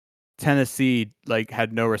Tennessee like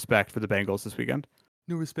had no respect for the Bengals this weekend.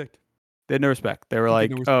 No respect. They had no respect. They were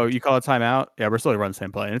like, "Oh, you call a timeout? Yeah, we're still gonna run the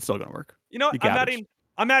same play, and it's still gonna work." You know,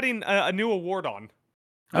 I'm adding a new award on.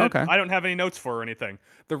 that Okay. I don't have any notes for or anything.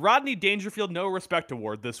 The Rodney Dangerfield No Respect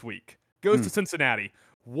Award this week goes to Cincinnati.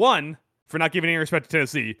 1, for not giving any respect to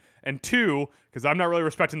Tennessee, and 2, because I'm not really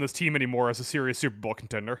respecting this team anymore as a serious Super Bowl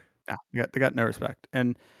contender. Yeah, they got no respect.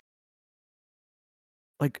 And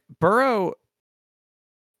like Burrow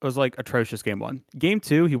was like atrocious game 1. Game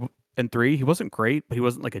 2 and 3, he wasn't great, but he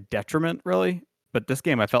wasn't like a detriment really. But this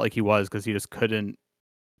game I felt like he was because he just couldn't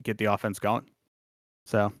get the offense going.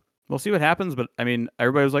 So we'll see what happens. But I mean,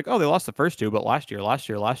 everybody was like, "Oh, they lost the first 2, but last year,"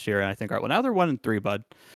 and I think, all right, well, now they're 1-3, bud.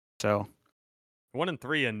 So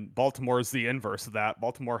 1-3, and Baltimore is the inverse of that.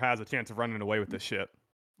 Baltimore has a chance of running away with this shit.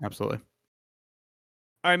 absolutely.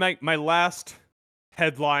 All right, Mike, my last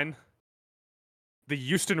headline: the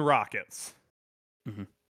Houston Rockets. Mhm.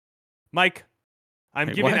 Mike, I'm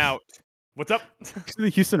Wait, giving what? out. What's up? The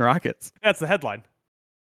Houston Rockets. That's the headline.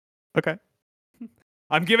 Okay.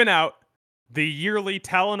 I'm giving out the yearly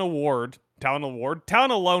Talent Alone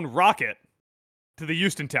Rocket to the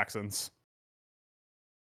Houston Texans.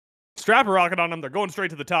 Strap a rocket on them. They're going straight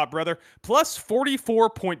to the top, brother. Plus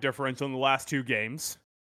 44-point differential in the last 2 games.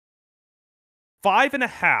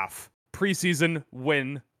 5.5 preseason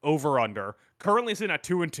win over under. Currently sitting at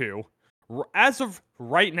 2-2. As of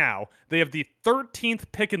right now, they have the 13th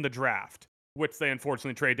pick in the draft, which they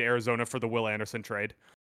unfortunately trade to Arizona for the Will Anderson trade.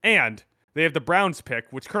 And they have the Browns pick,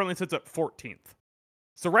 which currently sits at 14th.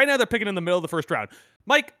 So right now they're picking in the middle of the first round.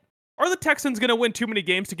 Mike, are the Texans going to win too many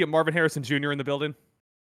games to get Marvin Harrison Jr. in the building?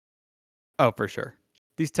 Oh, for sure.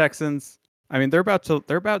 These Texans, I mean, they're about to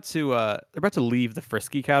leave the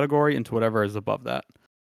frisky category into whatever is above that.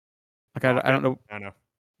 Like I don't know. I know.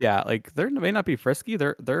 Yeah, like they may not be frisky.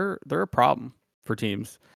 They're a problem for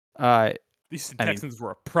teams. These I mean, Texans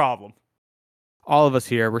were a problem. all of us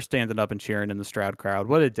here, we're standing up and cheering in the Stroud crowd.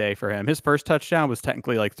 What a day for him. His first touchdown was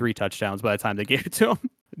technically like 3 touchdowns by the time they gave it to him.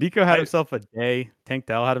 Nico had himself a day. Tank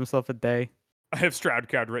Dell had himself a day. I have Stroud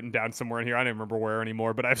crowd written down somewhere in here. I don't remember where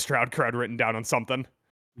anymore, but I have Stroud crowd written down on something.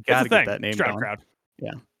 You It's got a to get thing. that name Stroud going. crowd.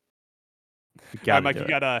 Yeah. You All right, got Mike, you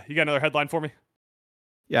got another headline for me?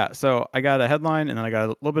 Yeah, so I got a headline and then I got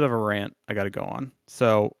a little bit of a rant I got to go on.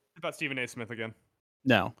 So, About Stephen A. Smith again.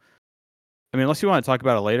 no. I mean, unless you want to talk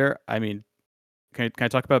about it later, I mean, can I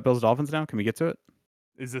talk about Bills Dolphins now? Can we get to it?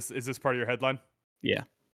 Is this part of your headline? Yeah.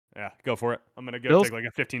 Yeah, go for it. I'm going to go Bills- take like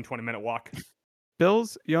a 15-20 minute walk.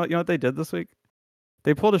 Bills, you know what they did this week?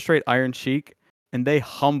 They pulled a straight Iron Sheik and they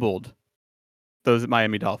humbled those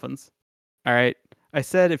Miami Dolphins. All right. I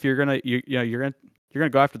said if you're gonna you're gonna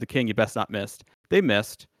go after the king, you best not miss. They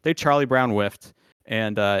missed. They Charlie Brown whiffed,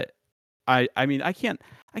 and I mean I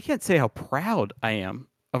can't say how proud I am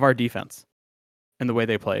of our defense and the way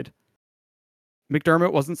they played.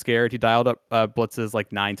 McDermott wasn't scared. He dialed up blitzes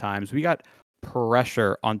like 9 times. We got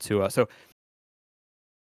pressure on Tua. So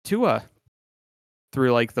Tua,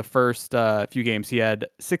 through like the first few games, he had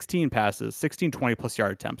 16 passes, 16 20-plus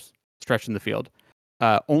yard attempts stretching the field.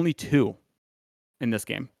 Only 2 in this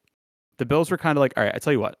game. The Bills were kind of like, all right, I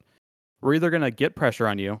tell you what, we're either going to get pressure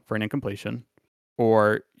on you for an incompletion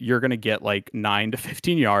or you're going to get like 9 to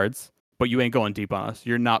 15 yards, but you ain't going deep on us.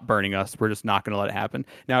 You're not burning us. We're just not going to let it happen.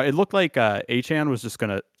 Now, it looked like Achane was just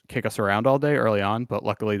going to kick us around all day early on, but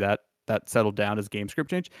luckily that settled down as game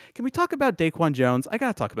script change. Can we talk about Daquan Jones? I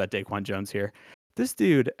got to talk about Daquan Jones here. This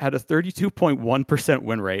dude had a 32.1%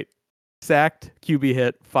 win rate, sacked, QB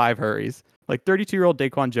hit, 5 hurries. Like 32-year-old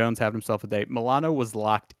Daquan Jones had himself a day. Milano was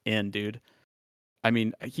locked in, dude. I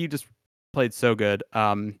mean, he just played so good.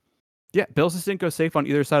 Yeah, Bills just didn't go safe on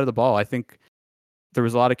either side of the ball. I think there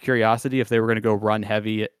was a lot of curiosity if they were going to go run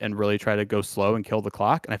heavy and really try to go slow and kill the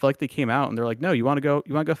clock. And I feel like they came out and they're like, no, you want to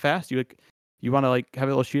go fast? You want to like have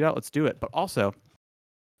a little shootout? Let's do it. But also,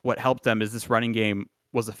 what helped them is this running game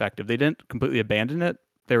was effective. They didn't completely abandon it.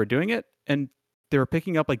 They were doing it, and they were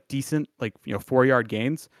picking up like decent, like 4-yard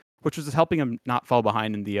gains, which was helping them not fall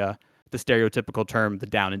behind in the stereotypical term, the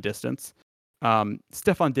down and distance.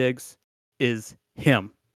 Stephon Diggs is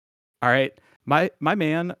him. All right, my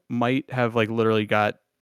man might have like literally got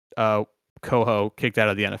Coho kicked out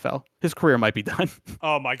of the NFL. His career might be done.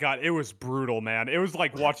 Oh my God, it was brutal, man. It was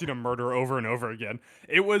like watching a murder over and over again.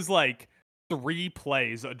 It was like 3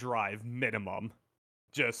 plays a drive minimum.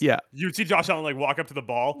 Just, Yeah. you'd see Josh Allen like walk up to the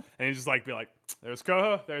ball and he'd just like be like, there's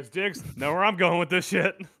Coho, there's Diggs, know where I'm going with this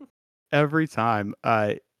shit. Every time.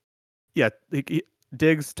 Yeah,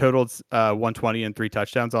 Diggs totaled 120 and 3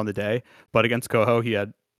 touchdowns on the day, but against Coho, he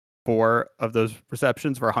had 4 of those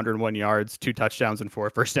receptions for 101 yards, 2 touchdowns, and 4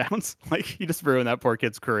 first downs. Like, he just ruined that poor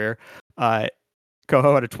kid's career.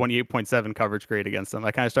 Coho had a 28.7 coverage grade against them.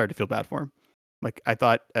 I kind of started to feel bad for him. Like, I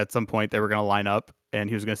thought at some point they were going to line up and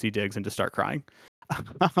he was going to see Diggs and just start crying.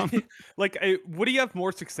 Like, would he have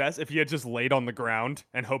more success if he had just laid on the ground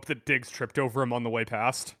and hoped that Diggs tripped over him on the way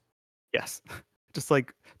past? Yes. Just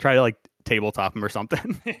like try to like tabletop him or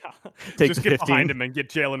something. Yeah. Take Just the get 15. behind him and get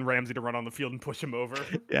Jalen Ramsey to run on the field and push him over.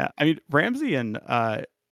 Yeah. I mean, Ramsey and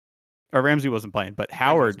or Ramsey wasn't playing, but Ramsey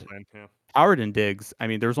wasn't Howard playing, yeah. Howard and Diggs, I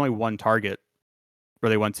mean, there was only one target where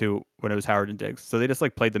they went to when it was Howard and Diggs. So they just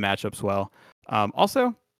like played the matchups well.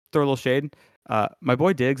 Also, throw a little shade. My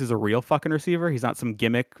boy Diggs is a real fucking receiver. He's not some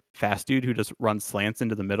gimmick fast dude who just runs slants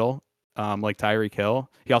into the middle, like Tyreek Hill.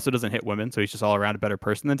 He also doesn't hit women, so he's just all around a better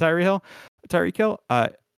person than Tyreek Hill.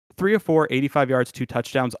 3 of 4, 85 yards, 2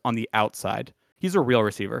 touchdowns on the outside. He's a real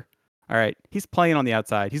receiver. All right. He's playing on the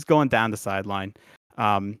outside. He's going down the sideline.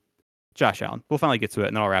 Josh Allen. We'll finally get to it,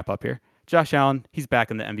 and then I'll wrap up here. Josh Allen, he's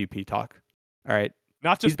back in the MVP talk. All right.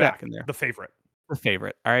 Not just He's back in there. the favorite. The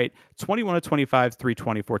favorite. All right. 21 of 25,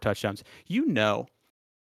 324 touchdowns. You know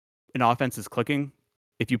an offense is clicking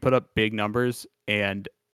if you put up big numbers and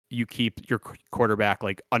you keep your quarterback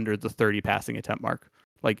like under the 30 passing attempt mark.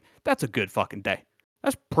 Like, that's a good fucking day.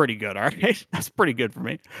 That's pretty good, all right? That's pretty good for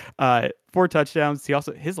me. 4 touchdowns. He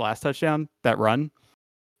also, his last touchdown, that run,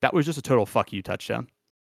 that was just a total fuck you touchdown.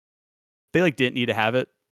 They like didn't need to have it.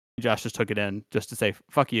 Josh just took it in just to say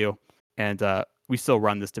fuck you, and we still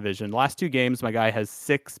run this division. The last 2 games, my guy has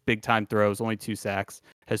 6 big time throws, only 2 sacks.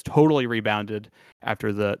 Has totally rebounded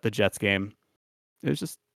after the Jets game. It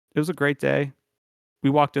was a great day. We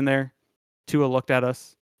walked in there. Tua looked at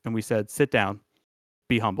us and we said, "Sit down,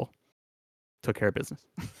 be humble." Took care of business.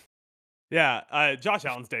 Yeah, Josh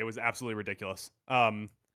Allen's day was absolutely ridiculous.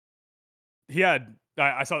 He had,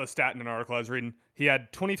 I saw the stat in an article I was reading. He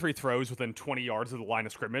had 23 throws within 20 yards of the line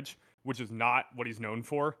of scrimmage, which is not what he's known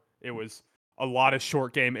for. It was a lot of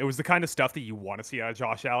short game. It was the kind of stuff that you want to see out of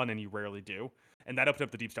Josh Allen, and you rarely do. And that opened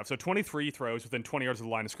up the deep stuff. So 23 throws within 20 yards of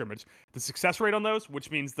the line of scrimmage. The success rate on those,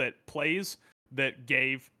 which means that plays that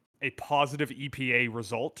gave a positive EPA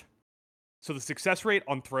result. So the success rate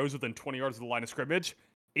on throws within 20 yards of the line of scrimmage,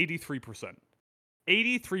 83%.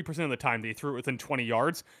 83% of the time they threw it within 20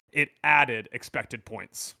 yards, it added expected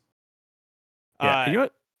points. Yeah, you know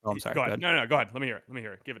what? Oh, I'm sorry. Go ahead. No, go ahead. Let me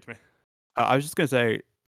hear it. Give it to me. I was just gonna say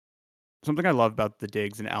something I love about the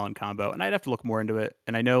Diggs and Allen combo, and I'd have to look more into it.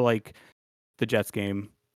 And I know like the Jets game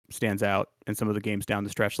stands out in some of the games down the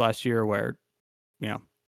stretch last year where, you know,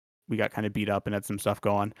 we got kind of beat up and had some stuff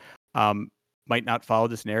going. Might not follow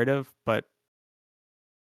this narrative, but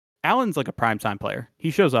Allen's like a primetime player. He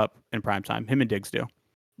shows up in primetime. Him and Diggs do.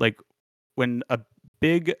 Like when a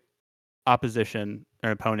big opposition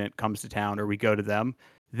or opponent comes to town or we go to them,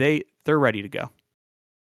 they're ready to go.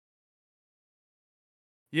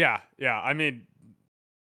 Yeah. I mean,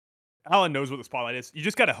 Allen knows what the spotlight is. You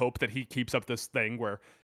just got to hope that he keeps up this thing where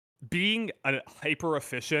being a hyper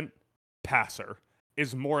efficient passer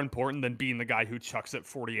is more important than being the guy who chucks it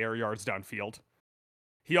 40 air yards downfield.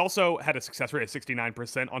 He also had a success rate of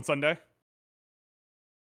 69% on Sunday.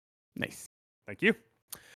 Nice. Thank you.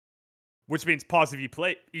 Which means positive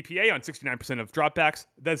EPA on 69% of dropbacks.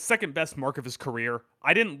 The second best mark of his career.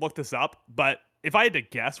 I didn't look this up, but if I had to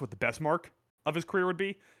guess what the best mark of his career would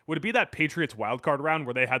it be that Patriots wildcard round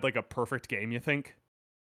where they had like a perfect game, you think?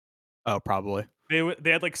 Oh, probably.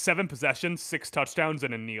 They had like 7 possessions, 6 touchdowns,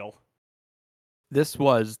 and a kneel. This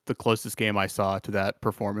was the closest game I saw to that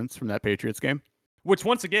performance from that Patriots game. Which,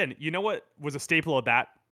 once again, you know what was a staple of that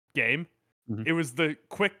game? Mm-hmm. It was the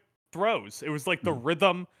quick throws. It was like the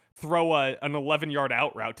rhythm throw an 11-yard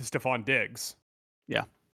out route to Stephon Diggs. Yeah.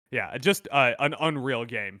 Yeah, just an unreal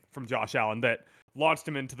game from Josh Allen that launched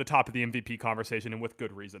him into the top of the MVP conversation, and with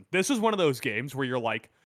good reason. This was one of those games where you're like,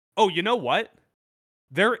 oh, you know what?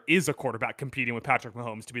 There is a quarterback competing with Patrick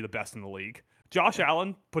Mahomes to be the best in the league. Josh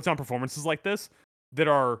Allen puts on performances like this that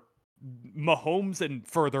are Mahomes and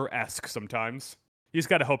further-esque sometimes. You just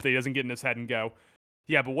got to hope that he doesn't get in his head and go,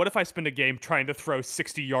 yeah, but what if I spend a game trying to throw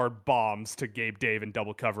 60-yard bombs to Gabe Dave in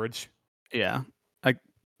double coverage? Yeah.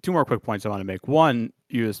 2 more quick points I want to make. One,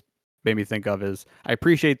 you just made me think of is I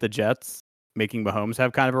appreciate the Jets making Mahomes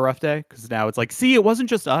have kind of a rough day because now it's like, see, it wasn't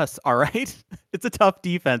just us, all right? It's a tough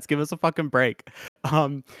defense. Give us a fucking break.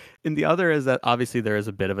 And the other is that obviously there is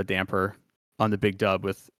a bit of a damper on the big dub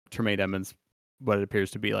with Tremaine Edmonds, what it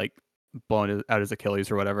appears to be like blowing out his Achilles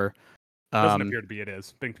or whatever. Doesn't appear to be. It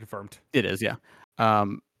is been confirmed. It is, yeah.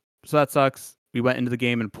 So that sucks. We went into the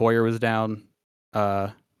game and Poyer was down.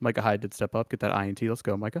 Micah Hyde did step up, get that INT. Let's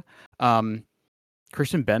go, Micah.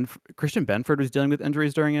 Christian Benford was dealing with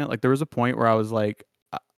injuries during it. Like there was a point where I was like,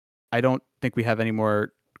 I don't think we have any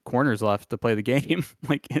more corners left to play the game.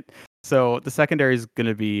 So the secondary is going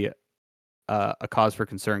to be a cause for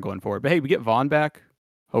concern going forward. But hey, we get Vaughn back.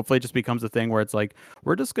 Hopefully, it just becomes a thing where it's like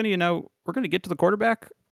we're just gonna, we're gonna get to the quarterback,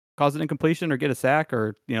 cause an incompletion, or get a sack,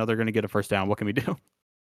 or they're gonna get a first down. What can we do?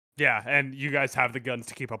 Yeah, and you guys have the guns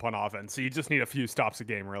to keep up on offense, so you just need a few stops a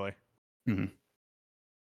game, really. Mm-hmm.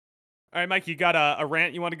 All right, Mike, you got a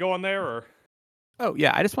rant you want to go on there, or Oh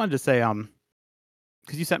yeah, I just wanted to say,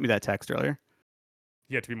 because you sent me that text earlier.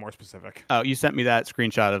 you have to be more specific? Oh, you sent me that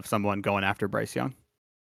screenshot of someone going after Bryce Young.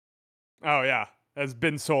 Oh yeah, that's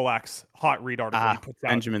Ben Solak's hot read article he puts out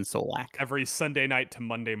Benjamin Solak. every Sunday night to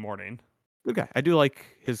Monday morning. Good guy. I do like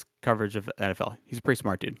his coverage of NFL. He's a pretty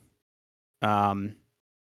smart dude.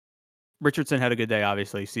 Richardson had a good day,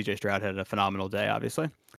 obviously. CJ Stroud had a phenomenal day, obviously.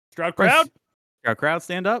 Stroud crowd? Stroud crowd,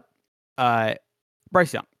 stand up.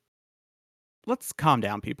 Bryce Young. Let's calm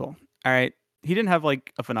down, people. All right. He didn't have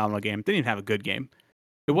like a phenomenal game. Didn't even have a good game.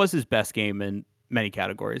 It was his best game in many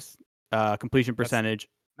categories. Completion percentage.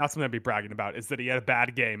 Not something to be bragging about, is that he had a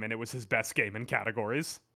bad game and it was his best game in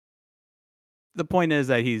categories. The point is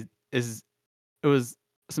that it was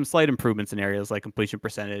some slight improvements in areas like completion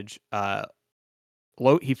percentage.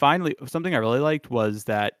 He finally, something I really liked was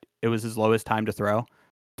that it was his lowest time to throw.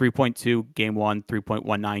 3.2 game 1,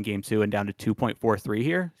 3.19 game 2, and down to 2.43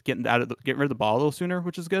 here. Getting rid of the ball a little sooner,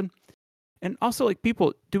 which is good. And also, like,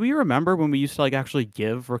 people, do we remember when we used to like actually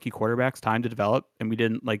give rookie quarterbacks time to develop, and we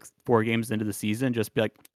didn't, like, 4 games into the season just be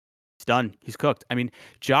like, he's done, he's cooked? I mean,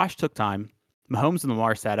 Josh took time. Mahomes and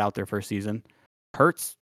Lamar sat out their first season.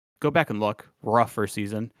 Hurts, go back and look, rough first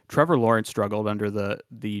season. Trevor Lawrence struggled under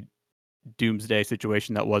the doomsday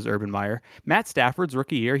situation that was Urban Meyer. Matt Stafford's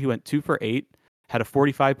rookie year, he went 2 for 8, had a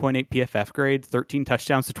 45.8 PFF grade, 13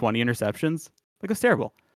 touchdowns to 20 interceptions. Like, it's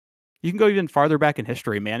terrible. You can go even farther back in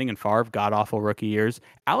history. Manning and Favre, god-awful rookie years.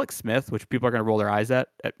 Alex Smith, which people are going to roll their eyes at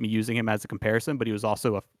me using him as a comparison, but he was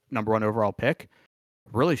also a number 1 overall pick,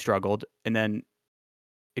 really struggled. And then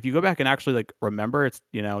if you go back and actually like remember, it's,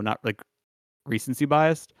 not like recency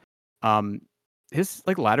biased. His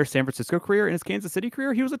like latter San Francisco career and his Kansas City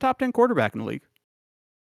career, he was a top 10 quarterback in the league.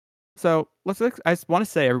 So I just want to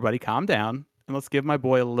say, everybody calm down and let's give my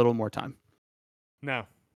boy a little more time. No.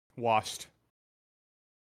 Washed.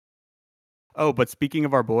 Oh, but speaking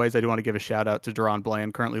of our boys, I do want to give a shout out to Deron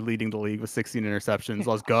Bland, currently leading the league with 16 interceptions.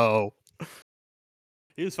 Let's go.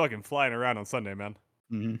 He was fucking flying around on Sunday, man.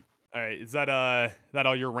 Mm-hmm. All right, is that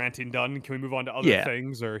all your ranting done? Can we move on to other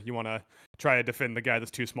things, or you want to try to defend the guy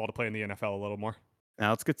that's too small to play in the NFL a little more? Now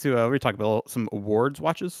let's get to we're talking about some awards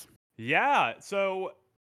watches. Yeah, so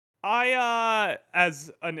I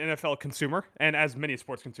as an NFL consumer and as many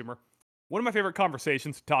sports consumer, one of my favorite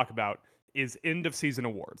conversations to talk about is end of season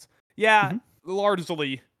awards. Yeah,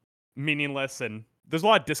 largely meaningless, and there's a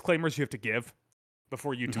lot of disclaimers you have to give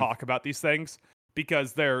before you talk about these things,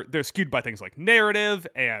 because they're skewed by things like narrative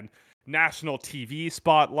and national TV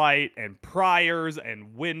spotlight and priors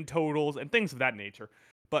and win totals and things of that nature.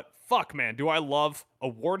 But fuck, man, do I love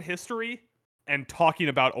award history and talking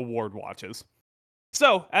about award watches.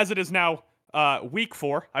 So, as it is now week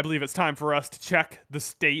 4, I believe it's time for us to check the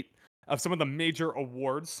state of some of the major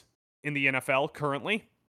awards in the NFL currently.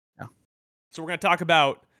 Yeah. So we're going to talk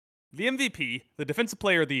about the MVP, the Defensive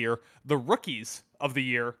Player of the Year, the Rookies of the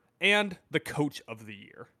Year, and the Coach of the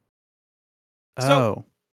Year. So,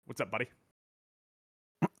 what's up, buddy?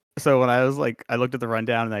 So when I looked at the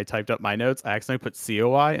rundown and I typed up my notes, I accidentally put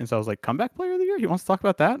COI, and so I was like, Comeback Player of the Year? He wants to talk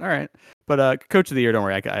about that? All right. But Coach of the Year, don't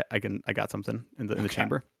worry, I got something in the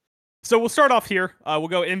chamber. So we'll start off here. We'll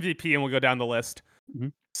go MVP and we'll go down the list. Mm-hmm.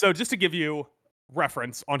 So just to give you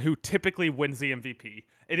reference on who typically wins the MVP,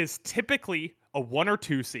 it is typically a 1 or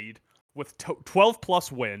 2 seed with 12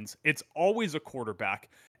 plus wins. It's always a quarterback,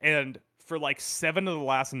 and for like 7 of the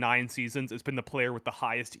last 9 seasons, it's been the player with the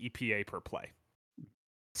highest EPA per play.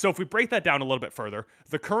 So if we break that down a little bit further,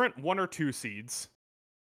 the current 1 or 2 seeds,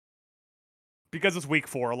 because it's week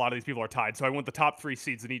 4, a lot of these people are tied. So I went the top 3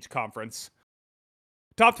 seeds in each conference.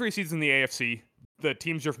 Top 3 seeds in the AFC, the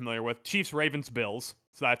teams you're familiar with: Chiefs, Ravens, Bills.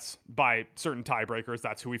 So that's by certain tiebreakers.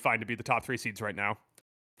 That's who we find to be the top 3 seeds right now.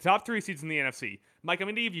 Top 3 seeds in the NFC. Mike, I'm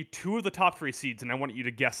going to give you 2 of the top 3 seeds, and I want you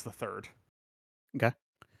to guess the third. Okay.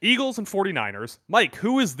 Eagles and 49ers. Mike,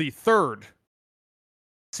 who is the third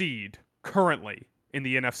seed currently in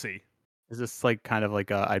the NFC? Is this like kind of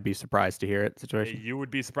like a I'd be surprised to hear it situation? You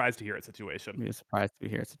would be surprised to hear it situation. I'd be surprised to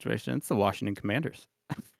hear it situation. It's the Washington Commanders.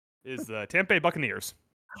 Is the Tampa Bay Buccaneers.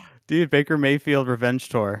 Dude, Baker Mayfield revenge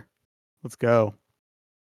tour. Let's go.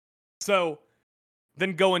 So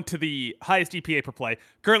then go into the highest EPA per play.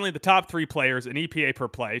 Currently the top 3 players in EPA per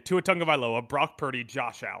play: Tua Tagovailoa, Brock Purdy,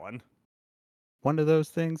 Josh Allen. One of those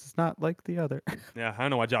things is not like the other. Yeah, I don't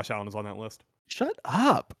know why Josh Allen is on that list. Shut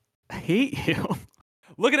up. I hate you.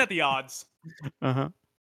 Looking at the odds,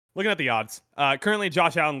 Looking at the odds, currently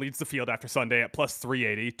Josh Allen leads the field after Sunday at plus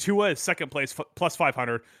 380. Tua is second place, plus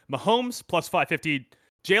 500. Mahomes plus 550.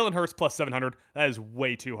 Jalen Hurts plus 700. That is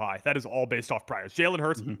way too high. That is all based off priors. Jalen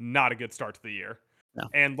Hurts, not a good start to the year. No.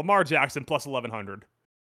 And Lamar Jackson plus 1100.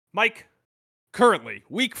 Mike, currently,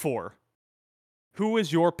 week 4, who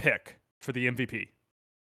is your pick for the MVP?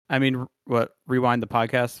 I mean, rewind the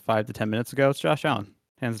podcast 5 to 10 minutes ago, it's Josh Allen,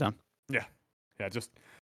 hands down. Yeah, just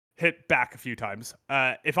hit back a few times.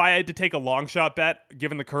 If I had to take a long shot bet,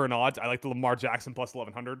 given the current odds, I like the Lamar Jackson plus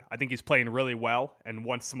 1100. I think he's playing really well, and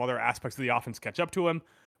once some other aspects of the offense catch up to him,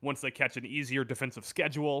 once they catch an easier defensive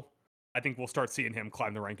schedule, I think we'll start seeing him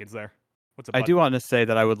climb the rankings there. What's up, bud? I do want to say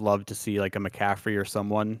that I would love to see like a McCaffrey or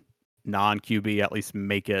someone non-QB at least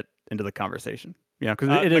make it into the conversation. You know,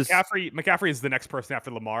 because it is McCaffrey is the next person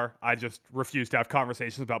after Lamar. I just refuse to have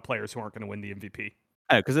conversations about players who aren't going to win the MVP.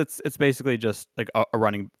 because it's basically just like a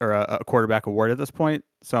running or a quarterback award at this point.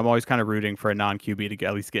 So I'm always kind of rooting for a non QB to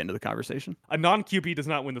at least get into the conversation. A non QB does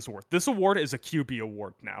not win this award. This award is a QB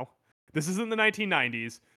award now. This is in the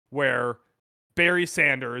 1990s where Barry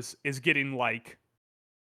Sanders is getting like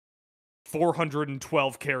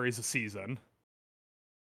 412 carries a season,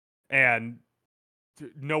 and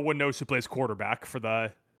no one knows who plays quarterback for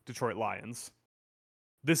the Detroit Lions.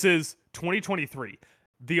 This is 2023.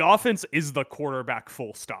 The offense is the quarterback,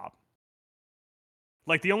 full stop.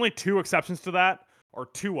 Like, the only two exceptions to that are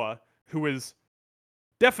Tua, who is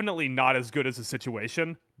definitely not as good as a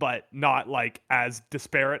situation, but not like as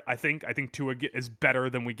disparate. I think Tua is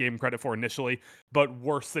better than we gave him credit for initially, but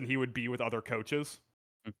worse than he would be with other coaches.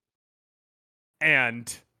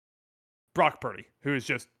 And Brock Purdy, who is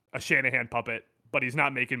just a Shanahan puppet, but he's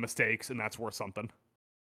not making mistakes, and that's worth something.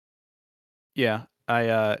 Yeah,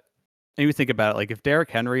 and you think about it, like if Derrick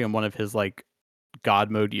Henry in one of his like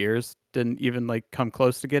God mode years didn't even like come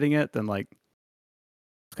close to getting it, then like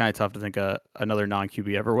it's kind of tough to think another non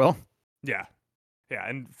QB ever will. Yeah,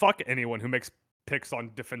 and fuck anyone who makes picks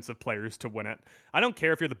on defensive players to win it. I don't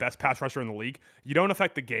care if you're the best pass rusher in the league. You don't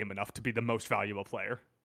affect the game enough to be the most valuable player.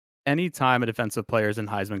 Anytime a defensive player is in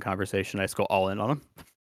Heisman conversation, I just go all in on him.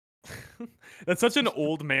 That's such an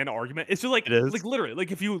old man argument. It's just like, It is. like literally,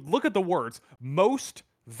 like if you look at the words, most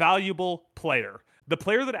valuable player, the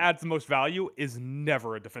player that adds the most value is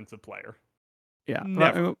never a defensive player. Yeah,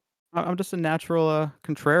 Never. I'm just a natural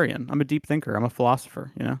contrarian. I'm a deep thinker. I'm a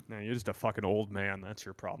philosopher. You know. No, you're just a fucking old man. That's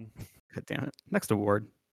your problem. God damn it. Next award.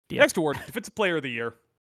 Yeah. Next award, Defensive Player of the Year.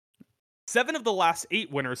 7 of the last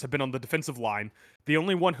 8 winners have been on the defensive line. The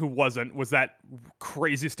only one who wasn't was that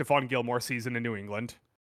crazy Stephon Gilmore season in New England.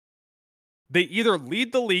 They either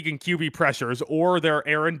lead the league in QB pressures or they're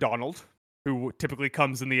Aaron Donald, who typically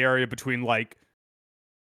comes in the area between like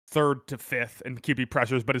 3rd to 5th in QB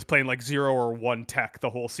pressures, but is playing like 0 or 1 tech the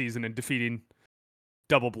whole season and defeating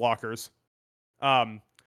double blockers.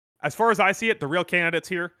 As far as I see it, the real candidates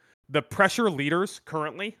here, the pressure leaders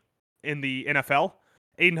currently in the NFL,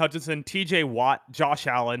 Aiden Hutchinson, TJ Watt, Josh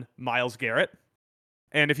Allen, Myles Garrett.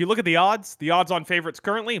 And if you look at the odds on favorites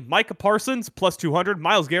currently, Micah Parsons plus 200,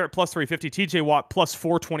 Myles Garrett plus 350, TJ Watt plus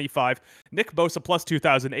 425, Nick Bosa plus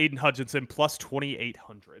 2,000, Aiden Hutchinson plus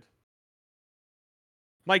 2,800.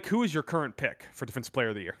 Mike, who is your current pick for Defensive Player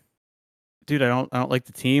of the Year? Dude, I don't like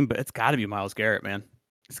the team, but it's got to be Myles Garrett, man.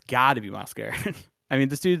 It's got to be Myles Garrett. I mean,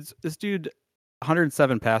 this dude,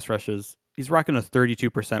 107 pass rushes. He's rocking a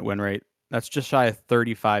 32% win rate. That's just shy of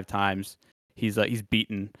 35 times he's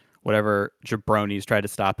beaten whatever jabronis tried to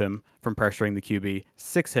stop him from pressuring the QB.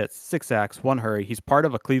 6 hits, 6 sacks, 1 hurry. He's part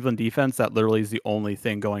of a Cleveland defense that literally is the only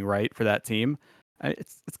thing going right for that team.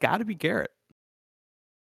 It's got to be Garrett.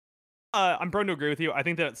 I'm prone to agree with you. I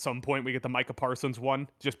think that at some point we get the Micah Parsons one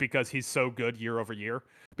just because he's so good year over year.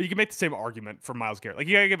 But you can make the same argument for Myles Garrett. Like,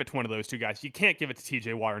 you got to give it to one of those two guys. You can't give it to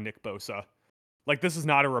TJ Watt or Nick Bosa. Like, this is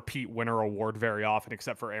not a repeat winner award very often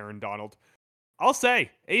except for Aaron Donald. I'll say,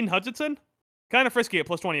 Aiden Hutchinson, kind of frisky at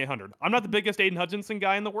plus 2,800. I'm not the biggest Aiden Hutchinson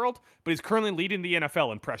guy in the world, but he's currently leading the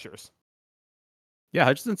NFL in pressures. Yeah,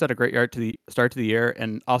 Hutchinson's had a great start to the year,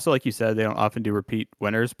 and also, like you said, they don't often do repeat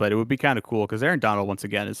winners, but it would be kind of cool because Aaron Donald, once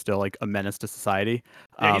again, is still like a menace to society.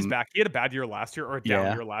 Yeah, he's back. He had a bad year last year, or a down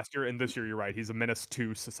Yeah. year last year, and this year, you're right, he's a menace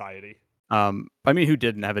to society. I mean, who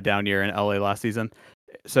didn't have a down year in LA last season?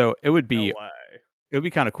 So it would be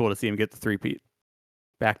kind of cool to see him get the 3-peat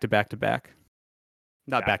back to back to back.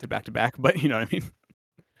 Not back to back to back, but you know what I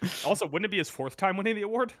mean. Also, wouldn't it be his 4th time winning the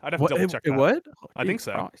award? I'd have to double check that. It would? I think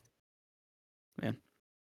so. Christ. Man.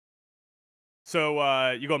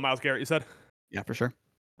 So you go Myles Garrett, you said? Yeah, for sure.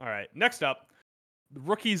 All right. Next up, the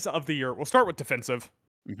rookies of the year. We'll start with defensive.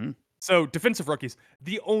 Mm-hmm. So defensive rookies.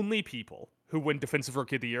 The only people who win defensive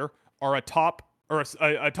rookie of the year are a top or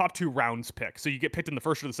a top 2 rounds pick. So you get picked in the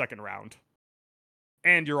first or the second round,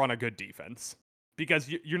 and you're on a good defense. Because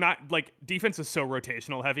you're not, like, defense is so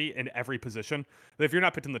rotational heavy in every position that if you're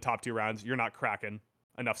not picked in the top 2 rounds, you're not cracking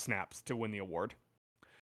enough snaps to win the award.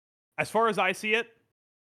 As far as I see it,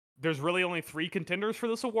 there's really only 3 contenders for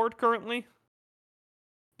this award currently.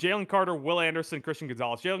 Jalen Carter, Will Anderson, Christian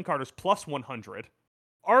Gonzalez. Jalen Carter's plus 100.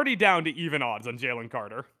 Already down to even odds on Jalen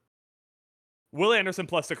Carter. Will Anderson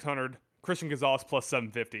plus 600. Christian Gonzalez plus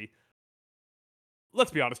 750.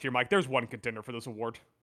 Let's be honest here, Mike. There's one contender for this award.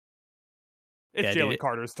 It's Jalen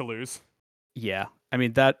Carter's to lose. Yeah. I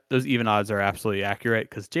mean, those even odds are absolutely accurate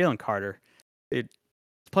because Jalen Carter, it's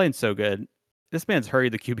playing so good. This man's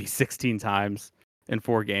hurried the QB 16 times in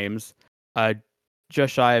 4 games.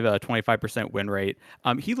 Just shy of a 25% win rate.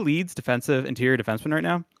 He leads interior defenseman right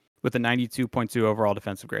now with a 92.2 overall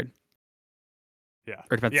defensive grade. Yeah.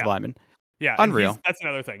 Or defensive lineman. Yeah. Unreal. That's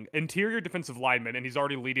another thing. Interior defensive lineman, and he's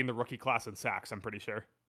already leading the rookie class in sacks, I'm pretty sure.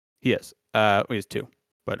 He is. He has 2,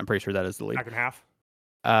 but I'm pretty sure that is the lead. Second half.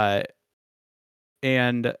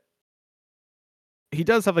 And he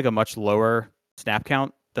does have like a much lower snap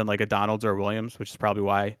count than like a Donalds or Williams, which is probably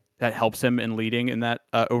why that helps him in leading in that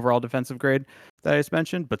overall defensive grade that I just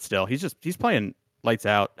mentioned. But still, he's playing lights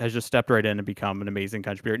out, has just stepped right in and become an amazing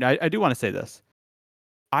contributor. Now, I do want to say this.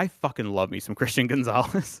 I fucking love me some Christian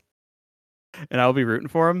Gonzalez, and I'll be rooting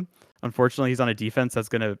for him. Unfortunately, he's on a defense that's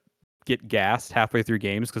going to get gassed halfway through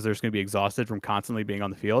games because they're just going to be exhausted from constantly being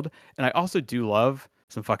on the field. And I also do love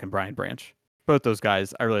some fucking Brian Branch. Both those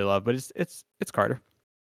guys I really love, but it's Carter.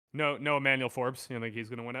 No Emmanuel Forbes. You don't think he's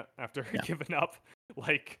going to win it after giving up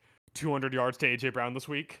like 200 yards to AJ Brown this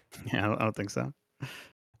week? Yeah, I don't think so.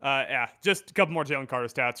 Just a couple more Jalen Carter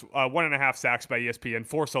stats. 1.5 sacks by ESPN,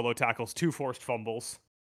 4 solo tackles, 2 forced fumbles.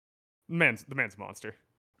 The man's a monster.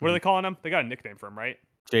 What are they calling him? They got a nickname for him, right?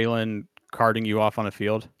 Jalen carting you off on a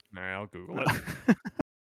field. All right, I'll Google it.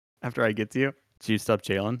 After I get to you, juiced up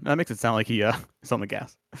Jalen. That makes it sound like he is on the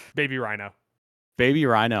gas. Baby Rhino. Baby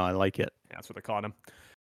Rhino, I like it. Yeah, that's what they're calling him.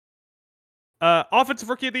 Offensive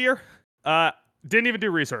Rookie of the Year. Didn't even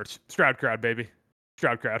do research. Stroud crowd, baby.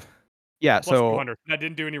 Stroud crowd. Yeah, Plus so 200. I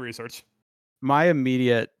didn't do any research. My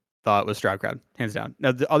immediate thought was Stroud crowd, hands down.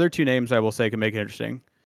 Now, the other 2 names I will say can make it interesting.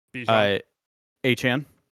 Achane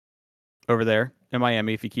over there in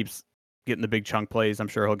Miami. If he keeps getting the big chunk plays, I'm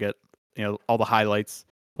sure he'll get, all the highlights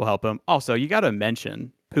will help him. Also, you got to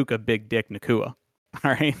mention Puka Big Dick Nakua.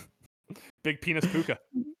 All right. Big penis Puka.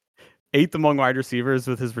 8th among wide receivers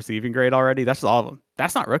with his receiving grade already. That's all of them.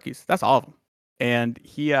 That's not rookies. That's all of them. And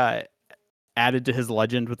he added to his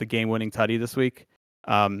legend with the game-winning tutty this week.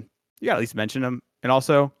 You got to at least mention him. And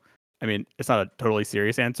also, I mean, it's not a totally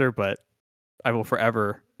serious answer, but I will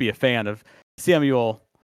forever be a fan of Samuel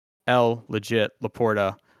L. Legit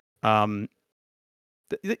Laporta.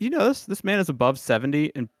 This man is above 70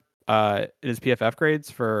 in his PFF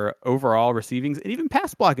grades for overall receivings and even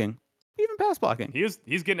pass blocking.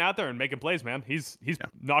 He's getting out there and making plays, man. He's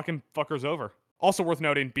knocking fuckers over. Also worth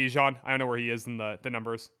noting, Bijan. I don't know where he is in the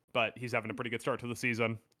numbers, but he's having a pretty good start to the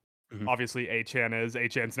season. Mm-hmm. Obviously,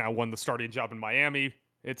 Achan's now won the starting job in Miami.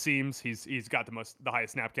 It seems he's got the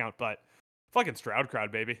highest snap count, but fucking Stroud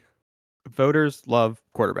crowd, baby. Voters love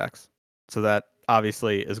quarterbacks, so that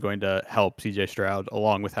obviously is going to help CJ Stroud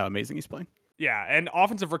along with how amazing he's playing. Yeah, and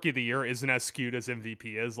Offensive Rookie of the Year isn't as skewed as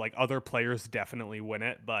MVP is. Like, other players definitely win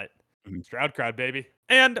it, but Stroud crowd, baby.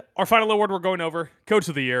 And our final award we're going over, Coach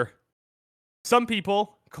of the Year. Some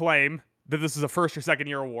people claim that this is a first or second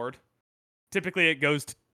year award. Typically, it goes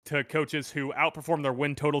to coaches who outperform their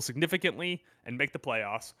win total significantly and make the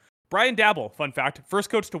playoffs. Brian Dabble, fun fact,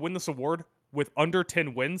 first coach to win this award with under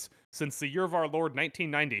 10 wins since the year of our Lord,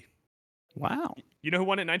 1990. Wow. You know who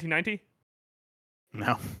won it in 1990?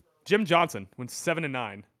 No. Jim Johnson went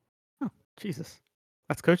 7-9. Oh, Jesus.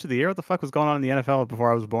 That's Coach of the Year? What the fuck was going on in the NFL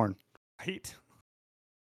before I was born? Right.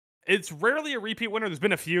 It's rarely a repeat winner. There's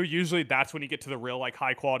been a few. Usually that's when you get to the real, like,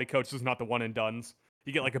 high-quality coaches, not the one-and-dones.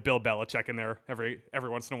 You get, like, a Bill Belichick in there every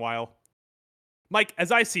once in a while. Mike,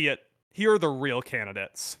 as I see it, here are the real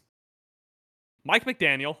candidates. Mike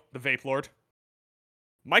McDaniel, the Vape Lord.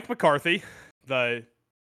 Mike McCarthy, the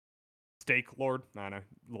Steak Lord. I don't know,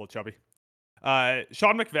 a little chubby.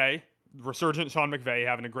 Sean McVay, resurgent Sean McVay,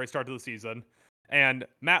 having a great start to the season. And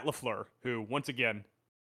Matt LaFleur, who, once again,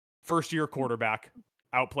 first-year quarterback,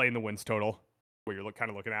 outplaying the wins total, what you're kind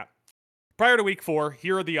of looking at. Prior to week 4,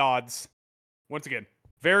 here are the odds. Once again,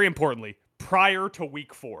 very importantly, prior to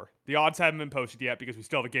week 4. The odds haven't been posted yet because we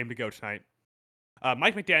still have a game to go tonight.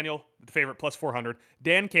 Mike McDaniel, the favorite, plus 400.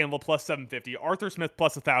 Dan Campbell, plus 750. Arthur Smith,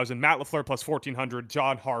 plus 1,000. Matt LaFleur, plus 1,400.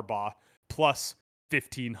 John Harbaugh, plus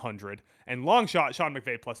 1,500. And long shot, Sean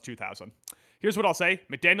McVay plus 2,000. Here's what I'll say.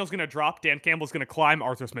 McDaniel's going to drop. Dan Campbell's going to climb.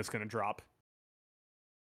 Arthur Smith's going to drop.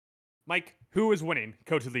 Mike, who is winning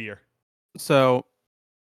Coach of the Year? So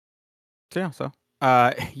you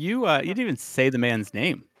didn't even say the man's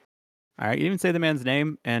name. All right, you didn't even say the man's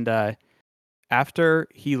name. And after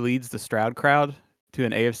he leads the Stroud crowd to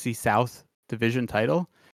an AFC South division title,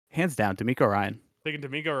 hands down, D'Amico Ryan. Thinking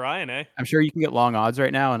D'Amico Ryan, eh? I'm sure you can get long odds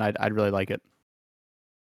right now, and I'd really like it.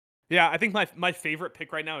 Yeah, I think my favorite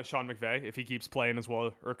pick right now is Sean McVay. If he keeps playing as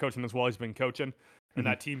well or coaching as well he's been coaching, and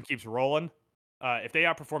that team keeps rolling, if they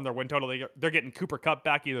outperform their win total, they're getting Cooper Kupp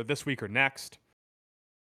back either this week or next.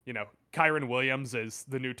 You know, Kyron Williams is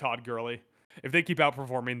the new Todd Gurley. If they keep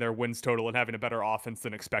outperforming their wins total and having a better offense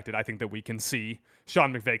than expected, I think that we can see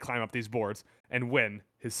Sean McVay climb up these boards and win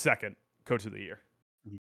his second Coach of the Year.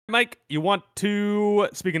 Mike, you want to,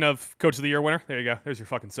 speaking of Coach of the Year winner, there you go. There's your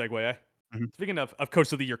fucking segue, eh? Speaking of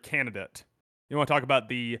Coach of the Year candidate, you want to talk about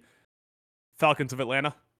the Falcons of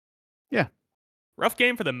Atlanta? Yeah. Rough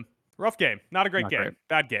game for them. Rough game. Not a great game. Great.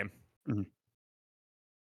 Bad game.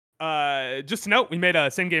 Just to note, we made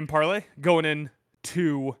a same game parlay going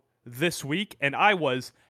into this week, and I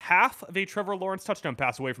was half of a Trevor Lawrence touchdown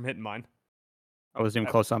pass away from hitting mine. I wasn't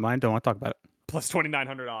even close on mine. Don't want to talk about it. Plus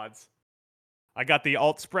 2,900 odds. I got the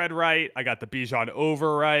alt spread right. I got the Bijan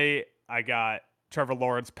over right. I got Trevor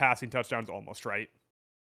Lawrence passing touchdowns almost right.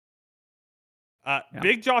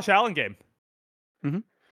 Big Josh Allen game.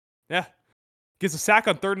 Yeah. Gets a sack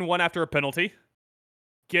on 3rd and 1 after a penalty.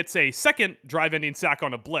 Gets a second drive-ending sack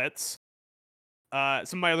on a blitz. Some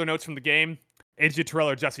of my other notes from the game. AJ Terrell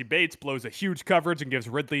or Jesse Bates blows a huge coverage and gives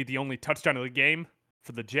Ridley the only touchdown of the game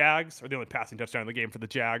for the Jags, or the only passing touchdown of the game for the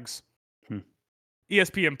Jags.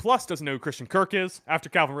 ESPN Plus doesn't know who Christian Kirk is. After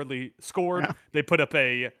Calvin Ridley scored, they put up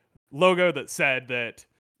a logo that said that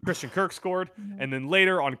Christian Kirk scored, and then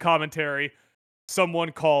later on commentary,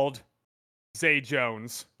 someone called Zay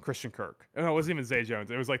Jones Christian Kirk. No, it wasn't even Zay Jones.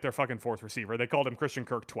 It was like their fucking fourth receiver. They called him Christian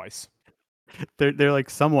Kirk twice. They're like,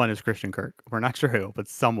 someone is Christian Kirk. We're not sure who, but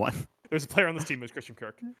someone. There's a player on this team who's Christian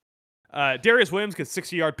Kirk. Darius Williams gets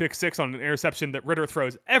 60-yard pick six on an interception that Ritter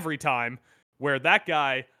throws every time, where that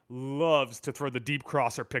guy loves to throw the deep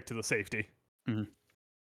crosser pick to the safety.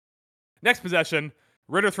 Next possession,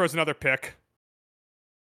 Ritter throws another pick.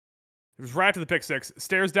 It was right after the pick six,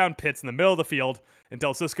 stares down Pitts in the middle of the field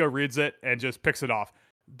until Cisco reads it and just picks it off.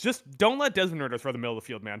 Just don't let Desmond Ritter throw the middle of the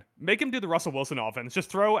field, man. Make him do the Russell Wilson offense. Just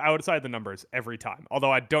throw outside the numbers every time.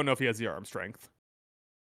 Although I don't know if he has the arm strength.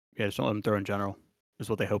 Yeah, just don't let him throw in general. Is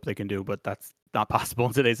what they hope they can do, but that's not possible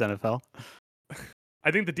in today's NFL.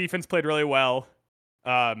 I think the defense played really well.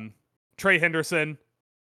 Trey Henderson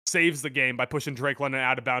saves the game by pushing Drake London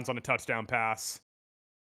out of bounds on a touchdown pass.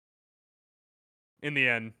 In the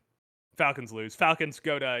end, Falcons lose. Falcons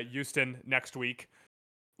go to Houston next week.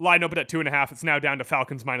 Line opened at 2.5. It's now down to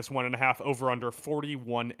Falcons minus 1.5, over under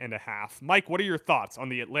 41.5. Mike, what are your thoughts on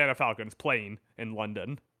the Atlanta Falcons playing in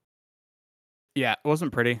London? Yeah, it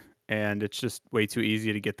wasn't pretty, and it's just way too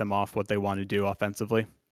easy to get them off what they want to do offensively.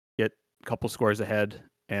 Get a couple scores ahead,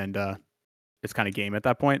 and it's kind of game at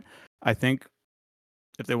that point. I think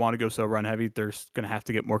if they want to go so run heavy, they're going to have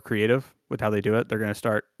to get more creative with how they do it. They're going to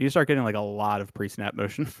start getting like a lot of pre-snap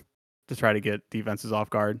motion to try to get defenses off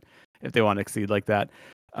guard if they want to exceed like that.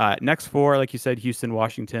 Next four, like you said, Houston,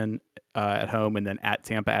 Washington at home, and then at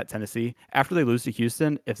Tampa, at Tennessee. After they lose to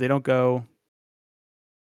Houston, if they don't go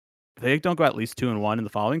at least 2-1 in the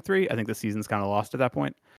following three, I think the season's kind of lost at that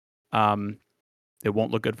point. It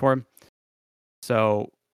won't look good for him.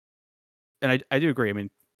 So, and I do agree. I mean,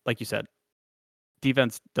 like you said,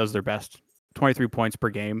 defense does their best. 23 points per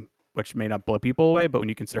game, which may not blow people away, but when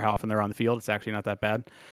you consider how often they're on the field, it's actually not that bad.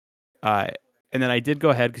 And then I did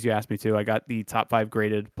go ahead because you asked me to. I got the top 5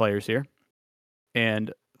 graded players here.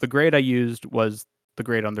 And the grade I used was the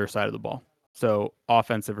grade on their side of the ball. So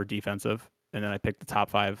offensive or defensive. And then I picked the top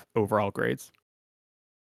 5 overall grades.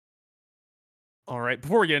 All right.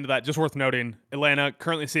 Before we get into that, just worth noting, Atlanta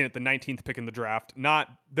currently sitting at the 19th pick in the draft.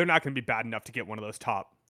 They're not going to be bad enough to get one of those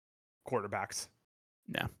top quarterbacks.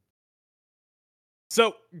 No.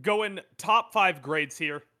 So going top 5 grades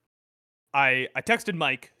here. I texted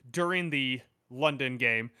Mike during the London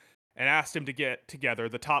game and asked him to get together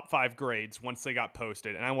the top 5 grades once they got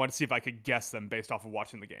posted, and I wanted to see if I could guess them based off of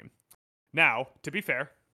watching the game. Now, to be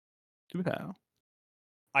fair,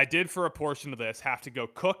 I did for a portion of this have to go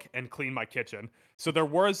cook and clean my kitchen, so there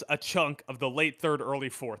was a chunk of the late 3rd, early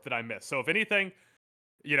 4th that I missed. So if anything,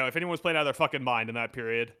 if anyone's playing out of their fucking mind in that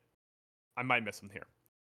period, I might miss them here.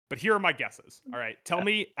 But here are my guesses. All right, tell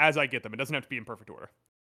me as I get them. It doesn't have to be in perfect order.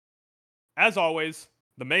 As always,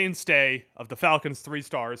 the mainstay of the Falcons 3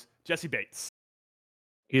 stars, Jesse Bates.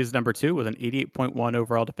 He is number 2 with an 88.1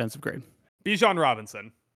 overall defensive grade. Bijan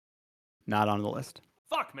Robinson. Not on the list.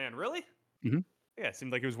 Fuck, man, really? Mm-hmm. Yeah, it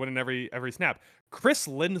seemed like he was winning every snap. Chris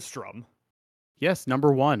Lindstrom. Yes,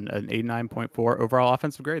 number 1, an 89.4 overall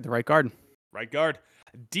offensive grade, the right guard. Right guard.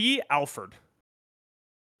 D. Alford.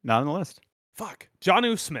 Not on the list. Fuck.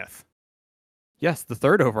 Jonnu Smith. Yes, the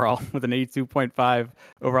 3rd overall with an 82.5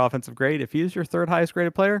 overall offensive grade. If he is your 3rd highest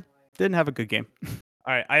graded player, didn't have a good game.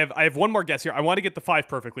 All right, I have one more guess here. I want to get the 5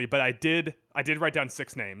 perfectly, but I did write down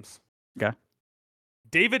 6 names. Okay.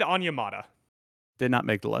 David Onyemata. Did not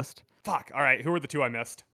make the list. Fuck. All right, who were the 2 I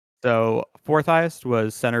missed? So 4th highest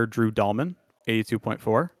was center Jrue Dahlman,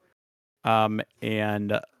 82.4.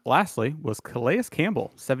 And lastly was Calais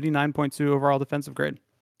Campbell, 79.2 overall defensive grade.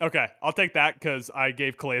 Okay, I'll take that because I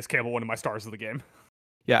gave Calais Campbell one of my stars of the game.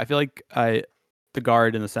 Yeah, I feel like the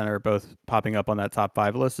guard and the center are both popping up on that top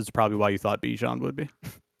 5 list. Is probably why you thought Bijan would be.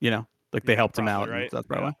 Like they helped him out. Right? And that's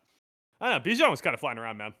probably why. I don't know. Bijan was kind of flying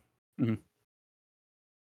around, man. Mm-hmm.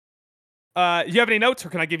 You have any notes, or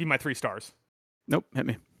can I give you my 3 stars? Nope, hit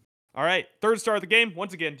me. All right, 3rd star of the game,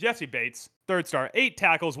 once again, Jesse Bates. 3rd star, 8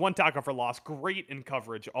 tackles, 1 tackle for loss. Great in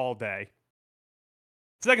coverage all day.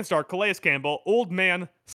 2nd star, Calais Campbell. Old man,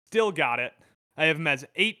 still got it. I have him as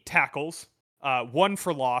 8 tackles, 1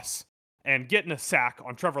 for loss, and getting a sack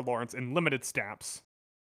on Trevor Lawrence in limited snaps.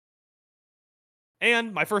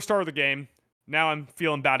 And my 1st star of the game, now I'm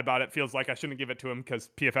feeling bad about it. Feels like I shouldn't give it to him because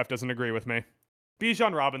PFF doesn't agree with me.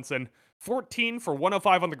 Bijan Robinson, 14 for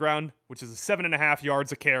 105 on the ground, which is 7.5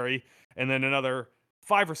 yards a carry, and then another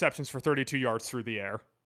 5 receptions for 32 yards through the air,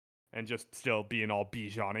 and just still being all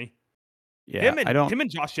Bijan-y. Yeah, him and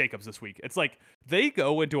Josh Jacobs this week. It's like they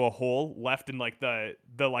go into a hole left in like the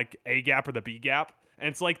like A gap or the B gap, and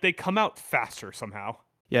it's like they come out faster somehow.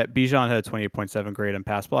 Yeah, Bijan had a 28.7 grade in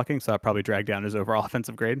pass blocking, so that probably dragged down his overall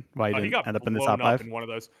offensive grade. Why he didn't end up in the top 5 in one of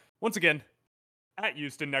those. Once again, at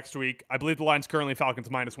Houston next week. I believe the line's currently Falcons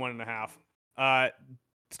 -1.5.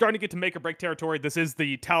 Starting to get to make or break territory. This is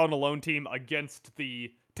the talent alone team against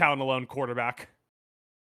the talent alone quarterback.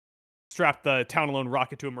 Strapped the talent alone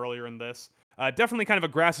rocket to him earlier in this. Definitely kind of a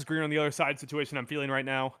grass is green on the other side situation I'm feeling right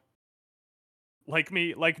now. Like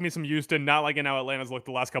me some Houston, not liking how Atlanta's looked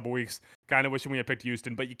the last couple weeks. Kind of wishing we had picked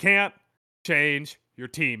Houston, but you can't change your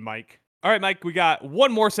team, Mike. All right, Mike, we got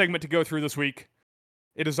one more segment to go through this week.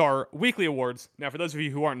 It is our weekly awards. Now, for those of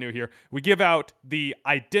you who aren't new here, we give out the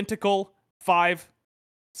identical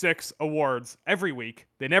 5-6 awards every week.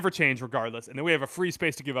 They never change regardless, and then we have a free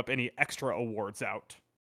space to give up any extra awards out.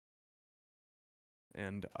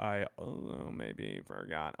 And I maybe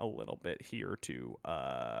forgot a little bit here to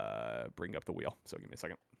bring up the wheel. So give me a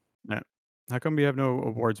second. Yeah. How come we have no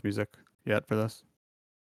awards music yet for this?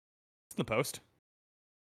 It's in the post.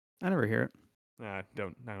 I never hear it. I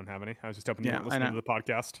don't have any. I was just hoping you weren't listening to the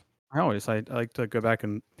podcast. I like to go back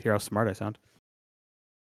and hear how smart I sound.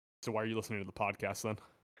 So why are you listening to the podcast then?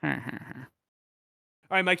 All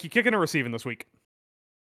right, Mike, you kicking or receiving this week?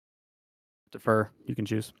 Defer. You can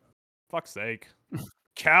choose. Fuck's sake.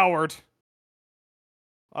 Coward.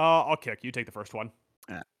 I'll kick. You take the first one.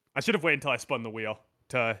 Yeah. I should have waited until I spun the wheel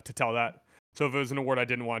to tell that. So if it was an award I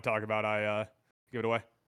didn't want to talk about, I give it away.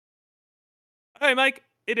 All right, Mike.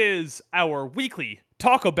 It is our weekly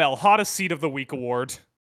Taco Bell Hottest Seat of the Week award.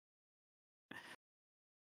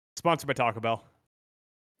 Sponsored by Taco Bell.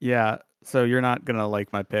 Yeah, so you're not going to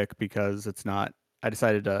like my pick because it's not. I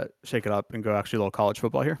decided to shake it up and go actually a little college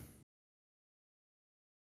football here.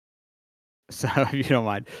 So if you don't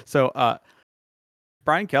mind. So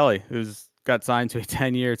Brian Kelly, who's got signed to a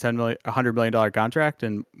 10-year, $100 million contract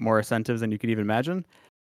and more incentives than you could even imagine,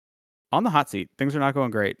 on the hot seat. Things are not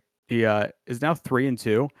going great. He is now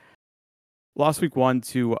 3-2. Lost week 1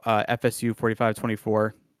 to FSU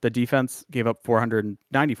 45-24. The defense gave up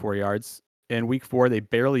 494 yards. In week 4, they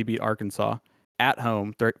barely beat Arkansas. At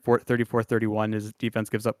home, 34-31. His defense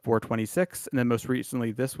gives up 426. And then most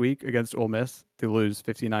recently this week against Ole Miss, they lose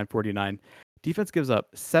 59-49. Defense gives up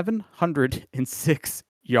 706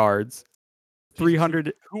 yards.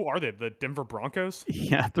 300. Who are they? The Denver Broncos?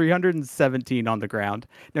 Yeah, 317 on the ground.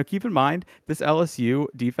 Now, keep in mind, this LSU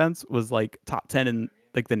defense was like top 10 in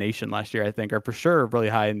like the nation last year, I think, or for sure really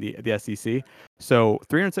high in the SEC. So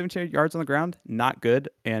 317 yards on the ground, not good.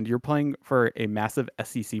 And you're playing for a massive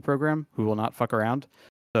SEC program who will not fuck around.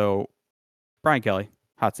 So Brian Kelly,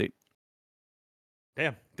 hot seat.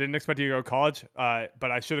 Damn, didn't expect you to go to college,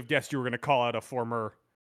 but I should have guessed you were going to call out a former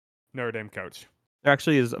Notre Dame coach. There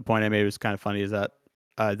actually is a point I made. It was kind of funny. Is that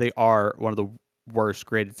they are one of the worst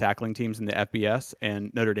graded tackling teams in the FBS,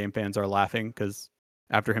 and Notre Dame fans are laughing because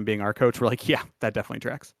after him being our coach, we're like, yeah, that definitely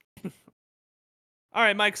tracks. All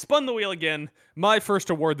right, Mike, spun the wheel again. My first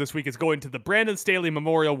award this week is going to the Brandon Staley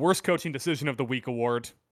Memorial Worst Coaching Decision of the Week award.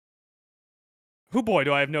 Who boy,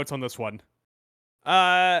 do I have notes on this one.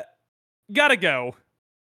 Gotta go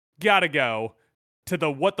to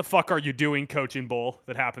the What the Fuck Are You Doing coaching bowl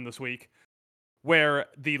that happened this week, where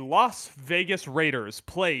the Las Vegas Raiders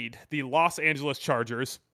played the Los Angeles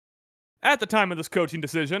Chargers. At the time of this coaching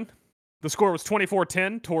decision, the score was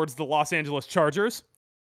 24-10 towards the Los Angeles Chargers.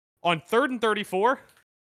 On 3rd and 34,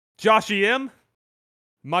 Josh E.M.,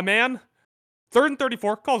 my man, 3rd and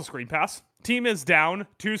 34, calls a screen pass. Team is down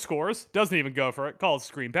 2 scores, doesn't even go for it, calls a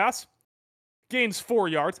screen pass. Gains 4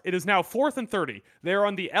 yards. It is now 4th and 30. They're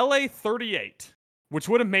on the LA 38, which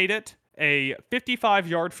would have made it a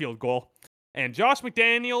 55-yard field goal. And Josh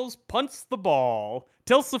McDaniels punts the ball,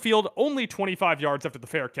 tilts the field only 25 yards after the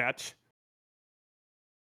fair catch.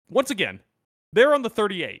 Once again, they're on the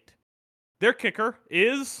 38. Their kicker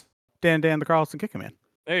is Dan the Carlson kicking man.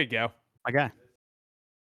 There you go. My guy.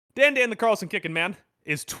 Dan the Carlson kicking man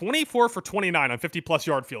is 24 for 29 on 50-plus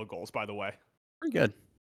yard field goals, by the way. Pretty good.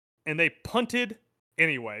 And they punted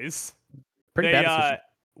anyways. Pretty they bad decision.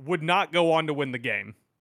 would not go on to win the game.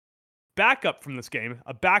 Backup from this game,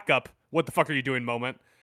 a backup, what the fuck are you doing moment.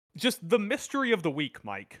 Just the mystery of the week,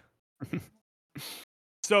 Mike.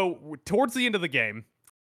 So, towards the end of the game,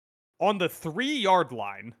 on the 3-yard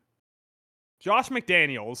line, Josh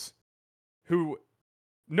McDaniels, who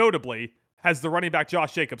notably has the running back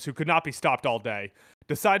Josh Jacobs, who could not be stopped all day,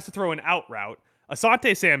 decides to throw an out route.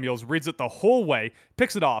 Asante Samuels reads it the whole way,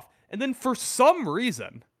 picks it off, and then for some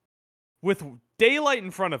reason, with daylight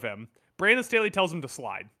in front of him, Brandon Staley tells him to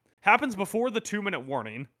slide. Happens before the 2-minute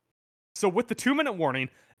warning. So with the 2-minute warning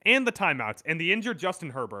and the timeouts and the injured Justin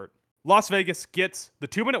Herbert, Las Vegas gets the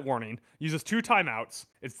 2-minute warning, uses 2 timeouts,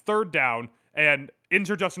 it's 3rd down, and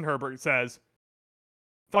injured Justin Herbert says,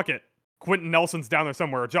 fuck it. Quentin Nelson's down there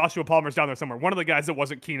somewhere. Joshua Palmer's down there somewhere. One of the guys that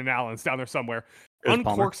wasn't Keenan Allen's down there somewhere.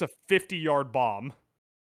 Uncorks a 50-yard bomb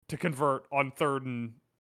to convert on 3rd and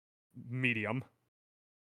medium.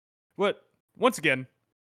 What? Once again,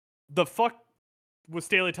 the fuck was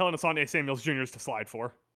Staley telling Asante Samuels Jr. to slide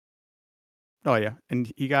for? Oh, yeah.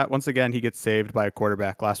 And he gets saved by a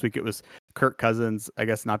quarterback. Last week it was Kirk Cousins, I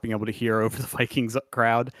guess, not being able to hear over the Vikings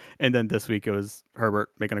crowd. And then this week it was Herbert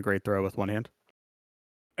making a great throw with one hand.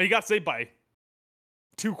 And he got saved by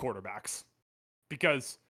 2 quarterbacks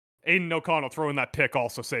because Aiden O'Connell throwing that pick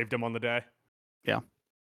also saved him on the day. Yeah.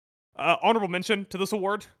 Honorable mention to this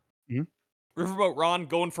award. Mm-hmm. Riverboat Ron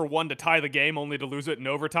going for 1 to tie the game, only to lose it in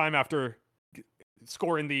overtime after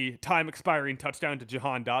scoring the time-expiring touchdown to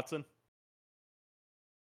Jahan Dotson.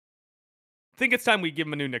 I think it's time we give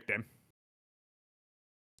him a new nickname.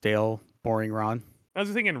 Stale, boring Ron. I was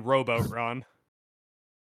thinking Rowboat Ron.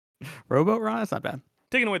 Rowboat Ron? That's not bad.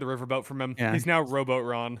 Taking away the riverboat from him. Yeah. He's now Rowboat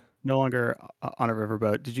Ron. No longer on a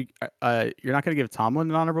riverboat. Did you? You're not going to give Tomlin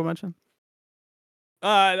an honorable mention?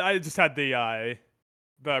 I just had the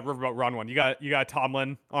riverboat Ron one. You got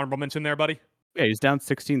Tomlin honorable mention there, buddy. Yeah, he's down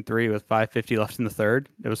 16-3 with 5:50 left in the 3rd.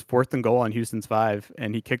 It was 4th and goal on Houston's 5,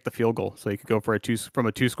 and he kicked the field goal, so he could go for from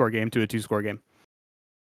a 2-score game to a 2-score game.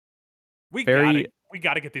 We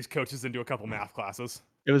got to get these coaches into a couple math classes.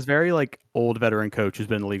 It was very like old veteran coach who's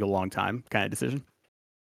been in the league a long time kind of decision.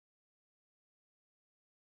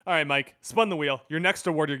 All right, Mike, spun the wheel. Your next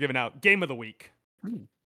award you're giving out, Game of the Week.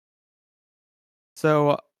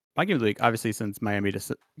 So my Game of the Week, obviously, since Miami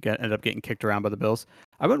just ended up getting kicked around by the Bills,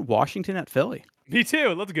 I went Washington at Philly. Me too.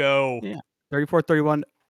 Let's go. Yeah, 34-31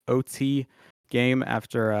 OT game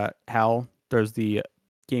after Hal throws the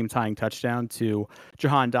game-tying touchdown to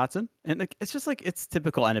Jahan Dotson. And it's just like, it's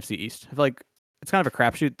typical NFC East. I feel like it's kind of a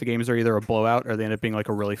crapshoot. The games are either a blowout or they end up being like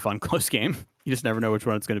a really fun, close game. You just never know which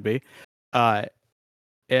one it's going to be. So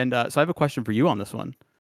I have a question for you on this one.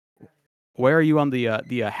 Where are you on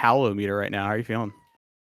the Hallow meter right now? How are you feeling?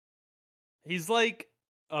 He's like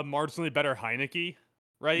a marginally better Heineke,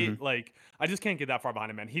 right? Mm-hmm. Like, I just can't get that far behind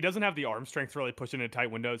him, man. He doesn't have the arm strength to really push into tight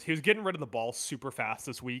windows. He was getting rid of the ball super fast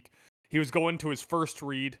this week. He was going to his first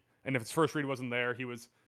read, and if his first read wasn't there, he was,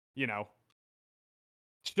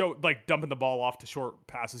 dumping the ball off to short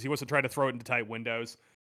passes. He wasn't trying to throw it into tight windows.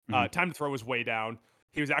 Time to throw was way down.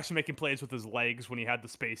 He was actually making plays with his legs when he had the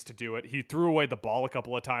space to do it. He threw away the ball a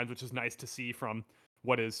couple of times, which is nice to see from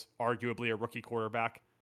what is arguably a rookie quarterback.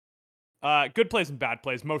 Good plays and bad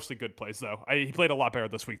plays, mostly good plays, though. He played a lot better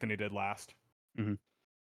this week than he did last. Mm-hmm.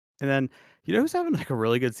 And then, who's having like a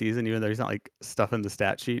really good season, even though he's not like stuffing the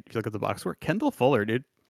stat sheet? If you look at the box score, Kendall Fuller, dude.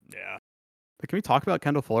 Yeah. Like, can we talk about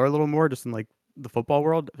Kendall Fuller a little more, just in like the football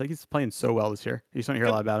world? I think he's playing so well this year. You just don't hear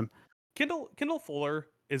a lot about him. Kendall Fuller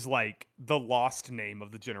is like the lost name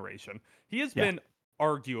of the generation. He has Yeah. been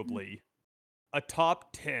arguably a top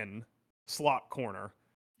 10 slot corner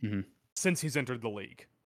Mhm. since he's entered the league.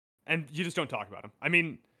 And you just don't talk about him. I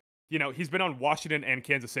mean, he's been on Washington and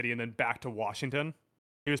Kansas City and then back to Washington.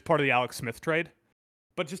 He was part of the Alex Smith trade.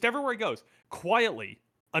 But just everywhere he goes, quietly,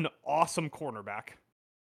 an awesome cornerback.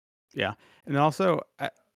 Yeah. And then also,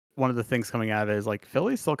 one of the things coming out of it is like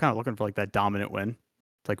Philly's still kind of looking for like that dominant win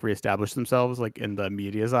to like reestablish themselves like in the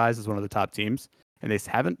media's eyes as one of the top teams, and they just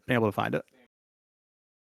haven't been able to find it.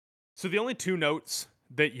 So the only two notes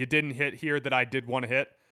that you didn't hit here that I did want to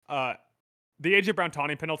hit, the AJ Brown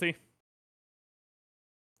taunting penalty,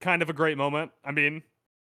 kind of a great moment. I mean,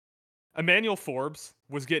 Emmanuel Forbes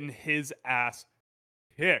was getting his ass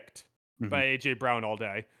kicked by Mhm. AJ Brown all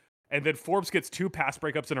day. And then Forbes gets 2 pass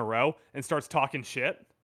breakups in a row and starts talking shit.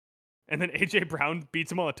 And then AJ Brown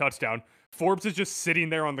beats him on a touchdown. Forbes is just sitting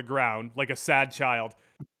there on the ground like a sad child.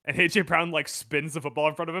 And AJ Brown like spins the football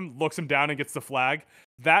in front of him, looks him down and gets the flag.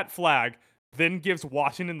 That flag then gives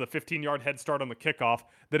Washington the 15-yard head start on the kickoff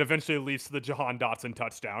that eventually leads to the Jahan Dotson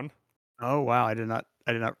touchdown. Oh wow, I did not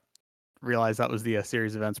realize that was the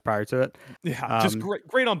series of events prior to it. Yeah, just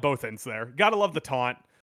great on both ends there. Gotta love the taunt.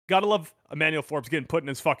 Gotta love Emmanuel Forbes getting put in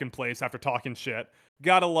his fucking place after talking shit.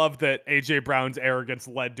 Gotta love that AJ Brown's arrogance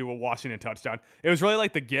led to a Washington touchdown. It was really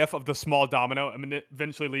like the gif of the small domino and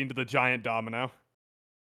eventually leading to the giant domino.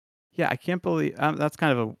 Yeah, I can't believe that's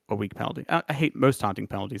kind of a weak penalty. I hate most taunting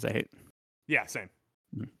penalties. I hate. Yeah, same.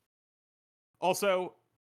 Mhm. Also,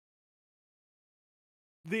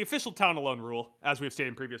 the official town alone rule, as we've stated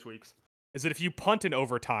in previous weeks, is that if you punt in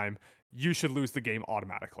overtime, you should lose the game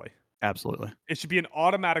automatically. Absolutely. It should be an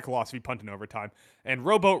automatic loss if you punt in overtime. And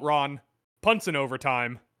Rowboat Ron punts in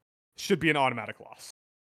overtime should be an automatic loss.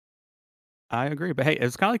 I agree, but hey,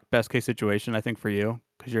 it's kind of like best case situation I think for you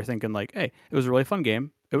because you're thinking like, hey, it was a really fun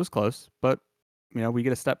game. It was close, but we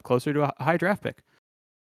get a step closer to a high draft pick.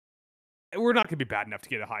 We're not going to be bad enough to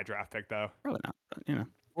get a high draft pick, though. Probably not,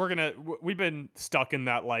 but We've been stuck in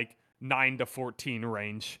that like 9 to 14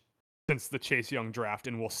 range since the Chase Young draft,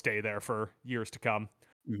 and we'll stay there for years to come.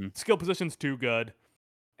 Mhm. Skill position's too good.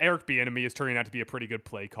 Eric Bieniemy is turning out to be a pretty good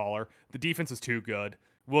play caller. The defense is too good.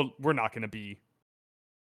 We're not going to be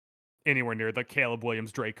anywhere near the Caleb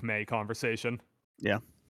Williams Drake May conversation. Yeah.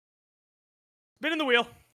 Spinning the wheel.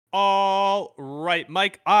 All right,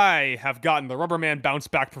 Mike, I have gotten the Rubberman Bounce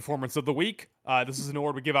Back Performance of the Week. This is an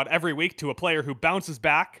award we give out every week to a player who bounces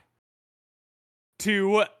back.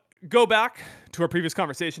 To go back to our previous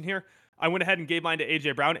conversation here, I went ahead and gave mine to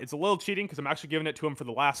AJ Brown. It's a little cheating because I'm actually giving it to him for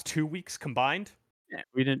the last 2 weeks combined. Yeah,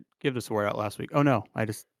 we didn't give this award out last week. Oh no, I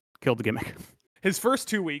just killed the gimmick. His first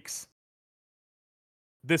 2 weeks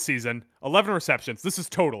this season, 11 receptions. This is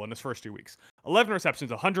total in his first 2 weeks. 11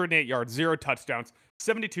 receptions, 108 yards, 0 touchdowns,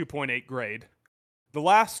 72.8 grade. The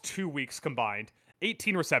last 2 weeks combined,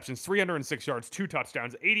 18 receptions, 306 yards, 2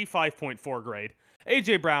 touchdowns, 85.4 grade.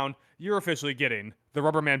 AJ Brown, you're officially getting the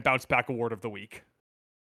Rubberman Bounce Back Award of the Week.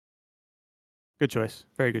 Good choice.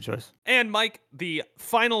 Very good choice. And Mike, the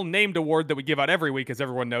final named award that we give out every week, as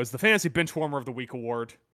everyone knows, the Fantasy Benchwarmer of the Week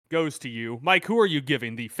award goes to you. Mike, who are you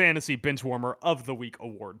giving the Fantasy Benchwarmer of the Week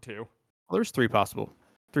award to? Well, there's three possible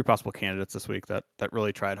candidates this week that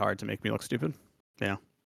really tried hard to make me look stupid. Yeah,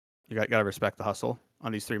 you got to respect the hustle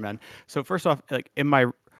on these three men. So first off, like in my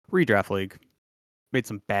redraft league, made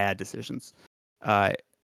some bad decisions.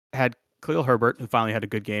 Had Khalil Herbert, who finally had a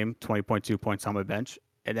good game, 20.2 points on my bench,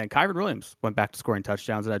 and then Kyron Williams went back to scoring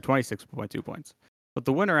touchdowns and had 26.2 points. But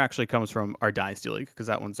the winner actually comes from our Dynasty League because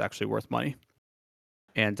that one's actually worth money.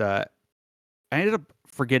 And I ended up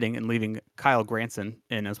forgetting and leaving Kyle Granson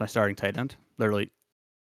in as my starting tight end. Literally,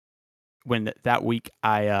 when that week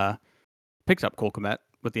I picked up Cole Kmet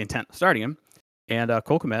with the intent of starting him, and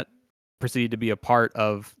Cole Kmet proceeded to be a part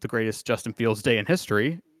of the greatest Justin Fields day in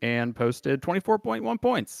history and posted 24.1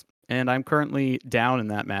 points. And I'm currently down in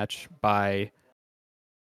that match by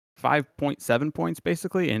 5.7 points,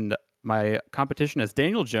 basically. And my competition has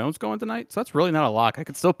Daniel Jones going tonight. So that's really not a lock. I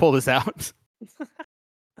could still pull this out.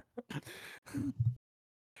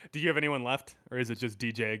 Do you have anyone left, or is it just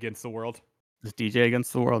DJ against the world? Just DJ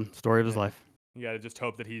against the world. Story of his life. You gotta just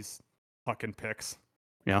hope that he's fucking picks.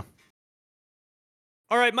 Yeah.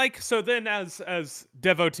 All right, Mike. So then, as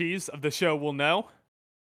devotees of the show will know,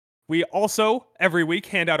 we also every week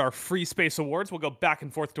hand out our free space awards. We'll go back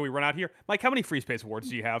and forth till we run out here. Mike, how many free space awards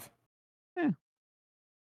do you have?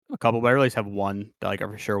 A couple, but I really just have one that like I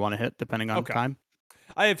for sure want to hit, depending on time.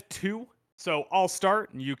 I have 2, so I'll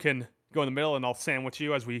start, and you can go in the middle, and I'll sandwich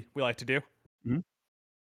you as we like to do. Mhm.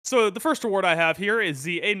 So the first award I have here is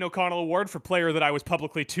the Aiden O'Connell Award for player that I was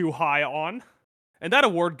publicly too high on. And that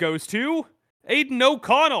award goes to Aiden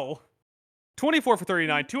O'Connell. 24 for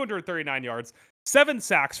 39, 239 yards, 7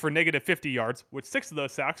 sacks for negative 50 yards, which 6 of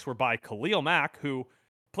those sacks were by Khalil Mack, who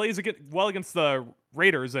plays well against the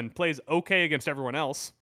Raiders and plays okay against everyone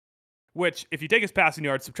else. Which, if you take his passing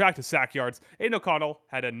yards, subtract his sack yards, Aiden O'Connell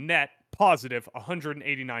had a net positive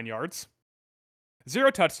 189 yards.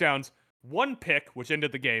 0 touchdowns, 1 pick, which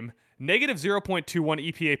ended the game, negative 0.21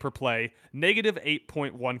 EPA per play, negative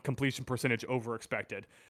 8.1 completion percentage over expected.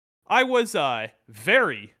 I was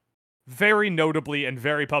very, very notably and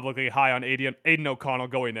very publicly high on Aiden O'Connell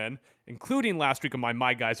going in, including last week in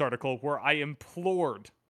my Guys article, where I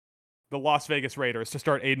implored the Las Vegas Raiders to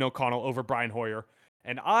start Aiden O'Connell over Brian Hoyer.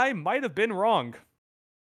 And I might have been wrong.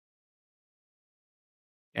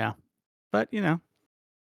 Yeah. But,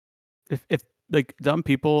 if like dumb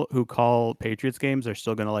people who call Patriots games are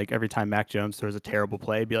still gonna like every time Mac Jones throws a terrible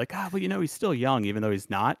play, be like, well, he's still young, even though he's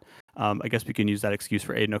not. I guess we can use that excuse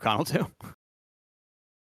for Aiden O'Connell too.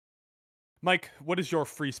 Mike, what is your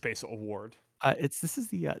Free Space Award? This is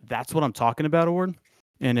the That's What I'm Talking About award,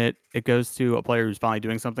 and it goes to a player who's finally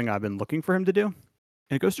doing something I've been looking for him to do, and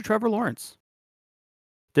it goes to Trevor Lawrence.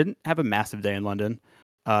 Didn't have a massive day in London,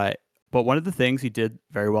 but one of the things he did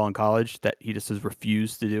very well in college that he just has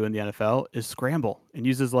refused to do in the NFL is scramble and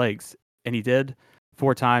use his legs, and he did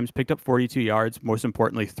 4 times, picked up 42 yards. Most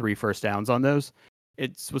importantly, 3 first downs on those.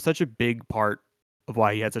 It was such a big part of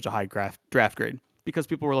why he had such a high draft grade, because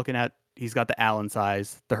people were looking at he's got the Allen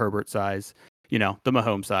size, the Herbert size, the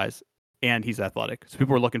Mahomes size, and he's athletic. So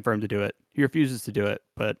people were looking for him to do it. He refuses to do it,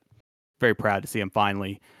 but very proud to see him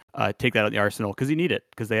finally take that out of the arsenal, because he needed it,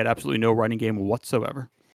 because they had absolutely no running game whatsoever.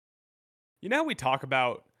 You know how we talk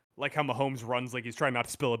about like how Mahomes runs like he's trying not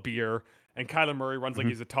to spill a beer, and Kyler Murray runs like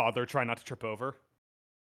he's a toddler trying not to trip over?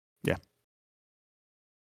 Yeah.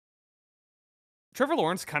 Trevor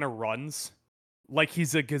Lawrence kind of runs like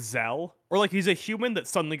he's a gazelle, or like he's a human that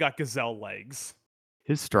suddenly got gazelle legs.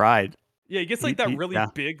 His stride. Yeah, he gets like that really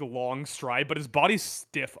big, long stride, but his body's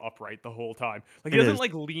stiff upright the whole time. Like he doesn't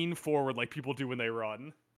like lean forward like people do when they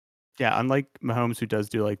run. Yeah, unlike Mahomes, who does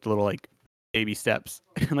do like the little like baby steps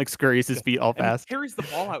and like scurries his feet all fast. He carries the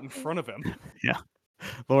ball out in front of him. Yeah.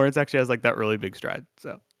 Lawrence actually has like that really big stride.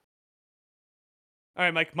 So. All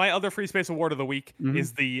right, Mike, my other Free Space Award of the week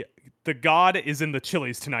is the God is in the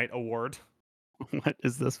Chili's Tonight Award. What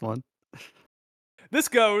is this one? This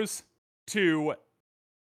goes to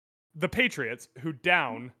the Patriots, who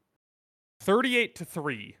down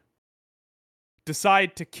 38-3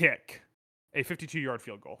 decide to kick a 52-yard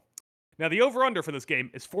field goal. Now, the over-under for this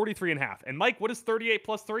game is 43.5. And Mike, what is 38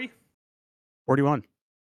 plus 3? 41.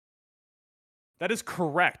 That is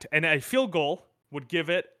correct. And a field goal would give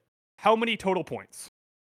it how many total points?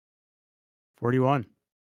 41.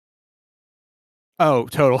 Oh,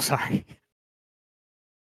 total, sorry.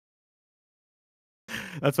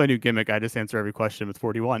 That's my new gimmick. I just answer every question with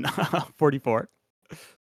 41. 44.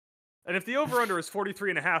 And if the over-under is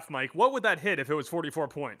 43.5, Mike, what would that hit if it was 44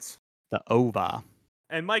 points? The over.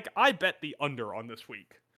 And Mike, I bet the under on this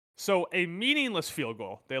week. So a meaningless field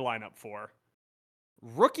goal they line up for.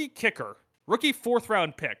 Rookie kicker, rookie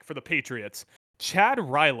 4th-round pick for the Patriots, Chad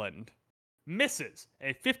Ryland, misses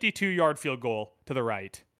a 52-yard field goal to the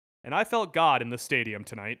right. And I felt God in the stadium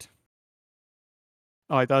tonight.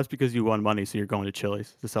 Oh, I thought it's because you won money, so you're going to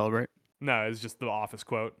Chili's to celebrate. No, it's just the Office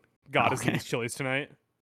quote. God is in these Chili's tonight.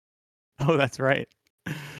 Oh, that's right.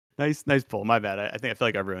 Nice pull. My bad. I feel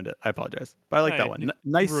like I ruined it. I apologize. But I like that one.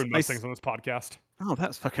 Nice. Ruined most things on this podcast. Oh,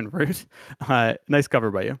 that's fucking rude. Nice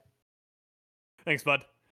cover by you. Thanks, bud.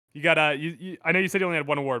 You got I know you said you only had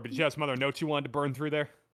one award, but did you have some other notes you wanted to burn through there?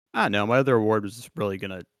 No, my other award was just really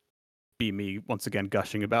gonna be me once again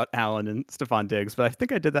gushing about Allen and Stephon Diggs, but I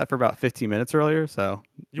think I did that for about 15 minutes earlier. So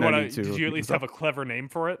did you at least have a clever name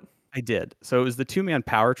for it? I did. So it was the 2-man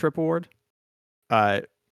power trip award. For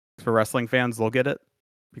wrestling fans, they'll get it,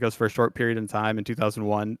 because for a short period in time in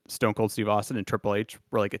 2001, Stone Cold Steve Austin and Triple H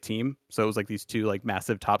were like a team. So it was like these 2 like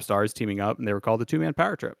massive top stars teaming up, and they were called the 2-man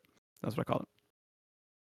power trip. That's what I call it.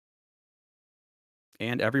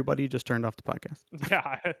 And everybody just turned off the podcast.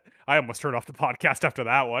 Yeah, I almost turned off the podcast after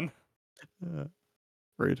that one.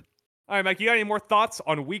 Rude. All right, Mike, you got any more thoughts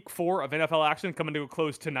on week 4 of NFL action coming to a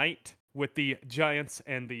close tonight with the Giants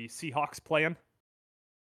and the Seahawks playing?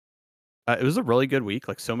 It was a really good week,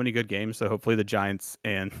 like so many good games. So hopefully the Giants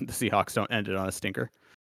and the Seahawks don't end it on a stinker.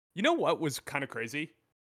 You know what was kind of crazy?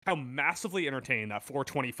 How massively entertaining that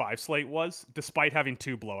 425 slate was, despite having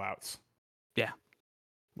 2 blowouts. Yeah.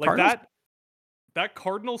 Like Cardinals? That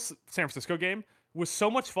Cardinals San Francisco game was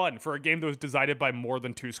so much fun for a game that was decided by more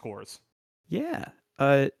than 2 scores. Yeah.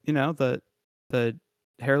 The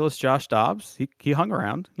hairless Josh Dobbs, he hung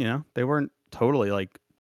around. They weren't totally like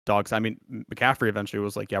dogs. I mean, McCaffrey eventually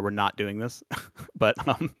was like, "Yeah, we're not doing this," but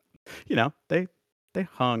they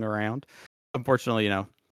hung around. Unfortunately,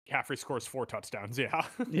 McCaffrey scores 4 touchdowns. Yeah.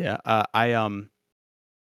 yeah.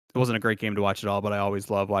 It wasn't a great game to watch at all, but I always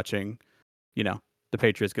love watching, the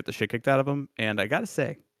Patriots get the shit kicked out of them. And I gotta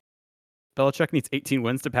say, Belichick needs 18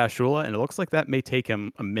 wins to pass Shula, and it looks like that may take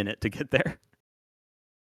him a minute to get there.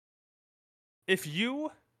 If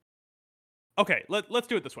you Okay, let's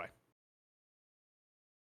do it this way.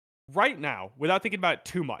 Right now, without thinking about it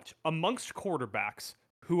too much, amongst quarterbacks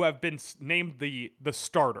who have been named the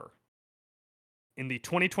starter in the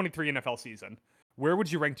 2023 NFL season, where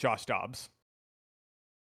would you rank Josh Dobbs?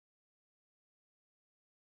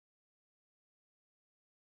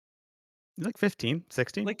 Like 15,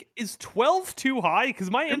 16. Like, is 12 too high? Because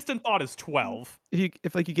my Yep. instant thought is 12.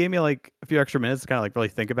 If you gave me like a few extra minutes to kind of like really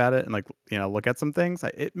think about it and like look at some things,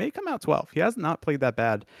 it may come out 12. He has not played that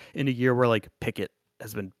bad in a year where like Pickett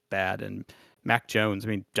has been bad and Mac Jones. I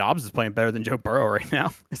mean, Dobbs is playing better than Joe Burrow right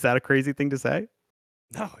now. Is that a crazy thing to say?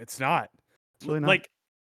 No, it's not. It's really not. Like,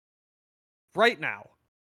 right now,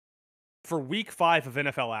 for week 5 of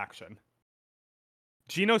NFL action,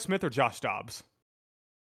 Geno Smith or Josh Dobbs?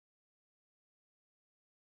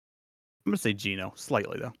 I'm gonna say Geno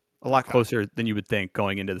slightly though. A lot Okay. closer than you would think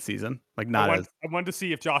going into the season. Like not I as wanted to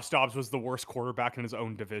see if Josh Dobbs was the worst quarterback in his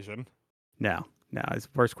own division. no. His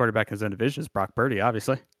first quarterback in his own division is Brock Purdy,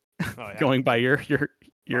 obviously. Oh, yeah. Going by your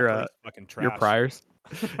Purdy's fucking trash. your priors.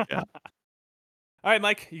 Yeah. All right,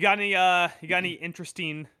 Mike, you got any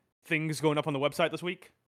interesting things going up on the website this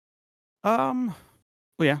week? Well,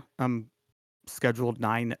 yeah. I'm scheduled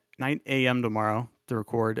 9 a.m. tomorrow to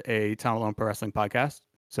record a Town Alone Pro Wrestling podcast.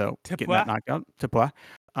 So getting that knocked out. Tipwa.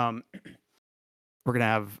 We're gonna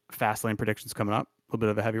have Fastlane predictions coming up. A little bit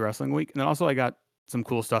of a heavy wrestling week, and then also I got some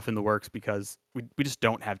cool stuff in the works because we just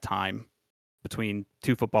don't have time between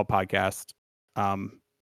 2 football podcasts,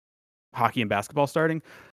 hockey and basketball starting.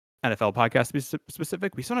 NFL podcast to be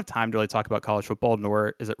specific. We just don't have time to really talk about college football,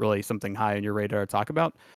 nor is it really something high on your radar to talk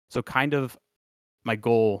about. So kind of my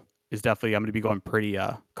goal is definitely I'm going to be going pretty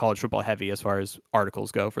college football heavy as far as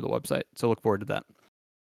articles go for the website. So look forward to that.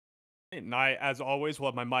 And I, as always,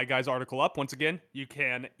 will have my Guys article up. Once again, you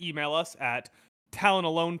can email us at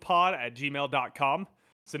talentalonepod@gmail.com.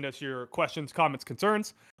 Send us your questions, comments,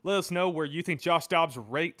 concerns. Let us know where you think Josh Dobbs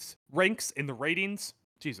ranks in the ratings.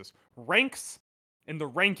 Ranks in the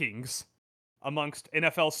rankings amongst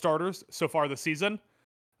NFL starters so far this season.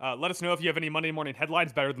 Let us know if you have any Monday morning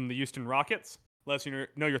headlines better than the Houston Rockets. Let us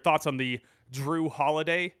know your thoughts on the Jrue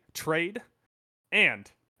Holiday trade.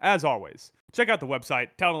 And, as always, check out the website,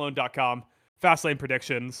 townalone.com, Fastlane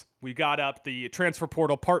predictions. We got up the transfer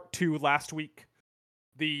portal part 2 last week.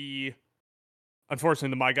 Unfortunately,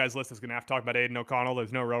 the My Guys list is going to have to talk about Aiden O'Connell.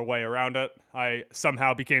 There's no real way around it. I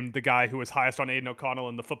somehow became the guy who was highest on Aiden O'Connell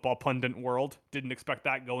in the football pundit world. Didn't expect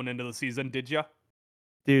that going into the season, did you?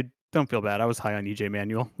 Dude, don't feel bad. I was high on EJ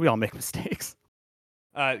Manuel. We all make mistakes.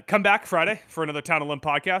 Come back Friday for another Town Alone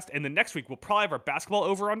podcast. And then next week, we'll probably have our basketball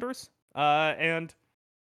over-unders. And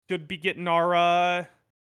should be getting our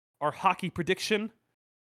hockey prediction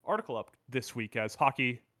article up this week as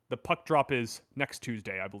hockey, the puck drop is next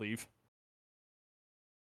Tuesday, I believe.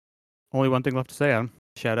 Only one thing left to say, Adam.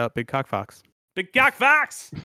 Shout out Big Cock Fox. Big Cock Fox!